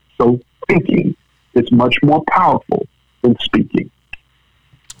 So thinking is much more powerful than speaking.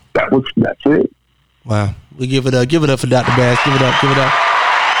 That's it. Wow. We give it up. Give it up for Dr. Bass. Give it up. Give it up.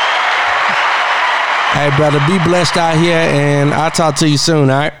 Hey, brother, be blessed out here, and I'll talk to you soon,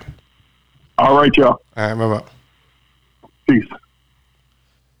 all right? All right, y'all. All right, bye-bye. Peace.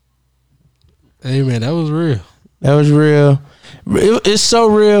 Hey, man, that was real. That was real. It's so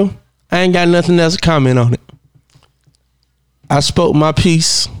real, I ain't got nothing else to comment on it. I spoke my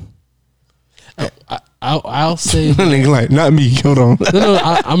piece. I'll say Nigga like, not me. Hold on. No,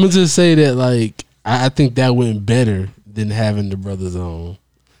 I'm gonna just say that, like, I think that went better than having the brothers on.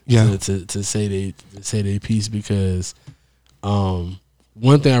 Yeah. To say they piece, because one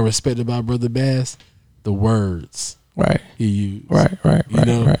thing I respect about Brother Bass, the words. Right. He used. Right.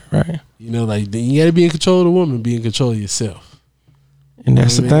 You know, like, you gotta be in control of the woman, be in control of yourself. And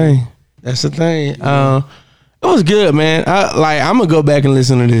that's the thing. That's the thing. It was good, man. I'm gonna go back and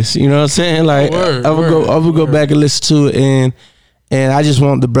listen to this. You know what I'm saying? Like, I would go back and listen to it, and I just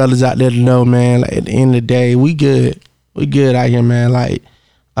want the brothers out there to know, man. Like, at the end of the day, we good out here, man. Like,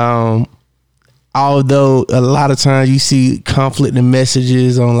 although a lot of times you see conflicting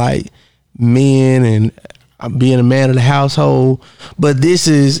messages on like men and being a man of the household, but this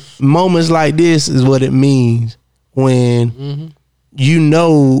is moments like this is what it means when. You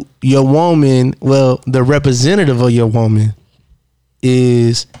know your woman, well, the representative of your woman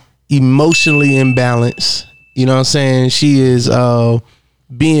is emotionally imbalanced. You know what I'm saying? She is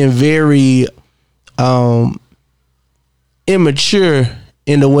being very immature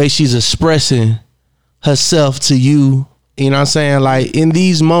in the way she's expressing herself to you. You know what I'm saying? Like, in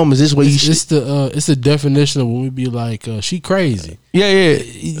these moments, this is what it's the definition of when we be like, she crazy. Yeah.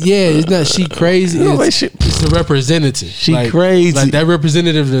 It's not she crazy. It's the representative. She like, crazy. Like, that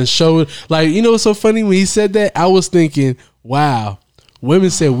representative that showed. Like, you know what's so funny? When he said that, I was thinking, wow,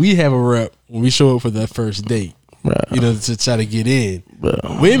 women said we have a rep when we show up for that first date. Bro. You know, to try to get in. Bro.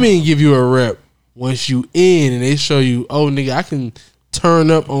 Women give you a rep once you in, and they show you, oh, nigga, I can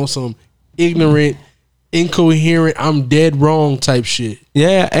turn up on some ignorant, incoherent, I'm dead wrong type shit.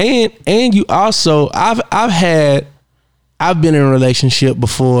 Yeah, and you also, I've been in a relationship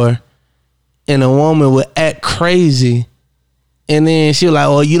before, and a woman would act crazy, and then she was like,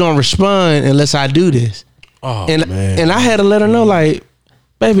 "Oh, you don't respond unless I do this." Oh, and man. And I had to let her know, like,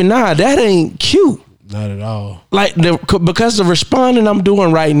 baby, nah, that ain't cute. Not at all. Like, because the responding I'm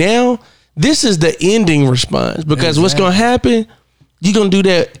doing right now, this is the ending response. Because what's gonna happen? You're gonna do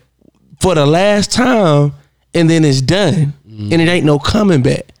that for the last time, and then it's done, and it ain't no coming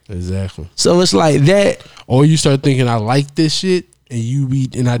back. Exactly. So it's like that. Or you start thinking, I like this shit, and you be,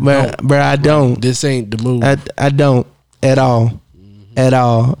 and I don't. Bro, I don't. This ain't the move. I don't at all. At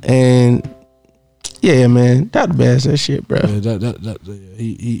all. And yeah, man, Dr. Bass, that shit, bro. Yeah,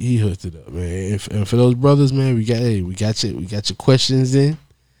 he hooked it up, man. And for those brothers, man, we got your questions in.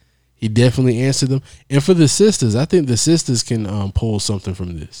 He definitely answered them. And for the sisters, I think the sisters can pull something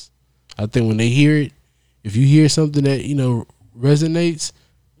from this. I think when they hear it, if you hear something that, you know, resonates,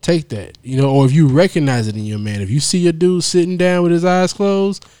 take that. You know, or if you recognize it in your man, if you see your dude sitting down with his eyes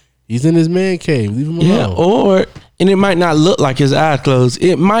closed, he's in his man cave. Leave him alone. And it might not look like his eyes closed.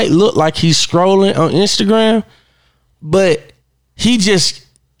 It might look like he's scrolling on Instagram, but he just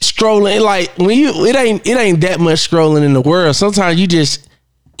scrolling. Like, when it ain't that much scrolling in the world. Sometimes you just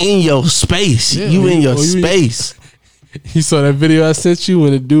in your space. Yeah, you in your space. You saw that video I sent you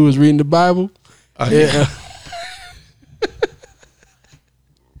when the dude was reading the Bible? Oh, yeah.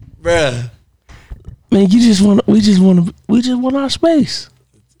 Bruh. Man, we just want our space.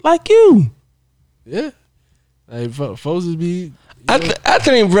 Like you. Yeah. Like, folks would be. I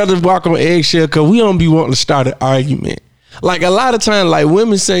think brothers walk on eggshell because we don't be wanting to start an argument. Like, a lot of times, like,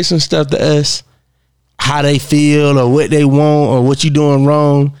 women say some stuff to us, how they feel or what they want or what you doing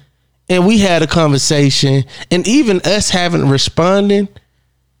wrong. And we had a conversation, and even us having responding,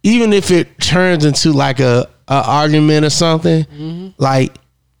 even if it turns into like a argument or something, like,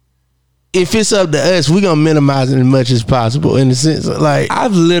 if it's up to us, we're gonna minimize it as much as possible. In the sense of, like,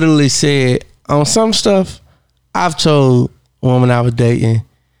 I've literally said on some stuff, I've told a woman I was dating,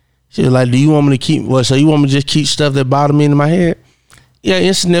 she was like, do you want me to keep, so you want me to just keep stuff that bother me in my head? Yeah,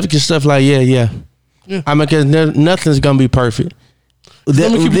 insignificant stuff like, yeah. I mean, because nothing's going to be perfect.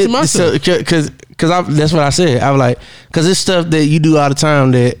 Let me keep it to myself. Because that's what I said. I was like, because it's stuff that you do all the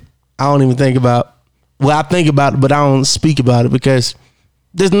time that I don't even think about. Well, I think about it, but I don't speak about it because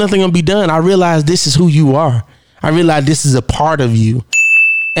there's nothing going to be done. I realize this is who you are. I realize this is a part of you.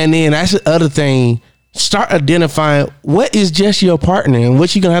 And then that's the other thing. Start identifying what is just your partner and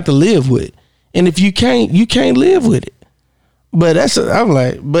what you're going to have to live with. And if you can't live with it. But I'm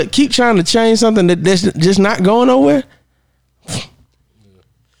like, but keep trying to change something that's just not going nowhere.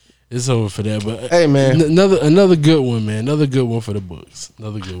 It's over for that. But hey, man, another good one, man. Another good one for the books. I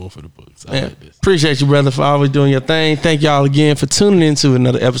man, like this. Appreciate you, brother, for always doing your thing. Thank y'all again for tuning into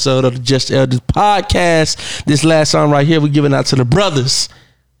another episode of the Just Elders podcast. This last song right here, we're giving out to the brothers.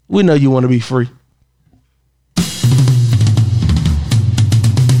 We know you want to be free.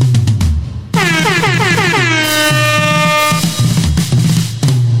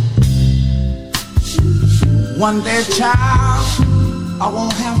 One day, child, I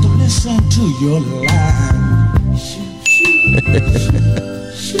won't have to listen to your lies.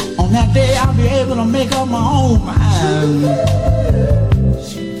 On that day, I'll be able to make up my own mind.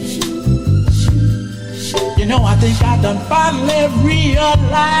 You know, I think I done finally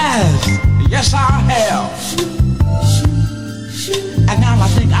realized. Yes, I have. And now I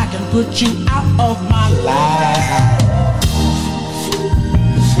think I can put you out of my life.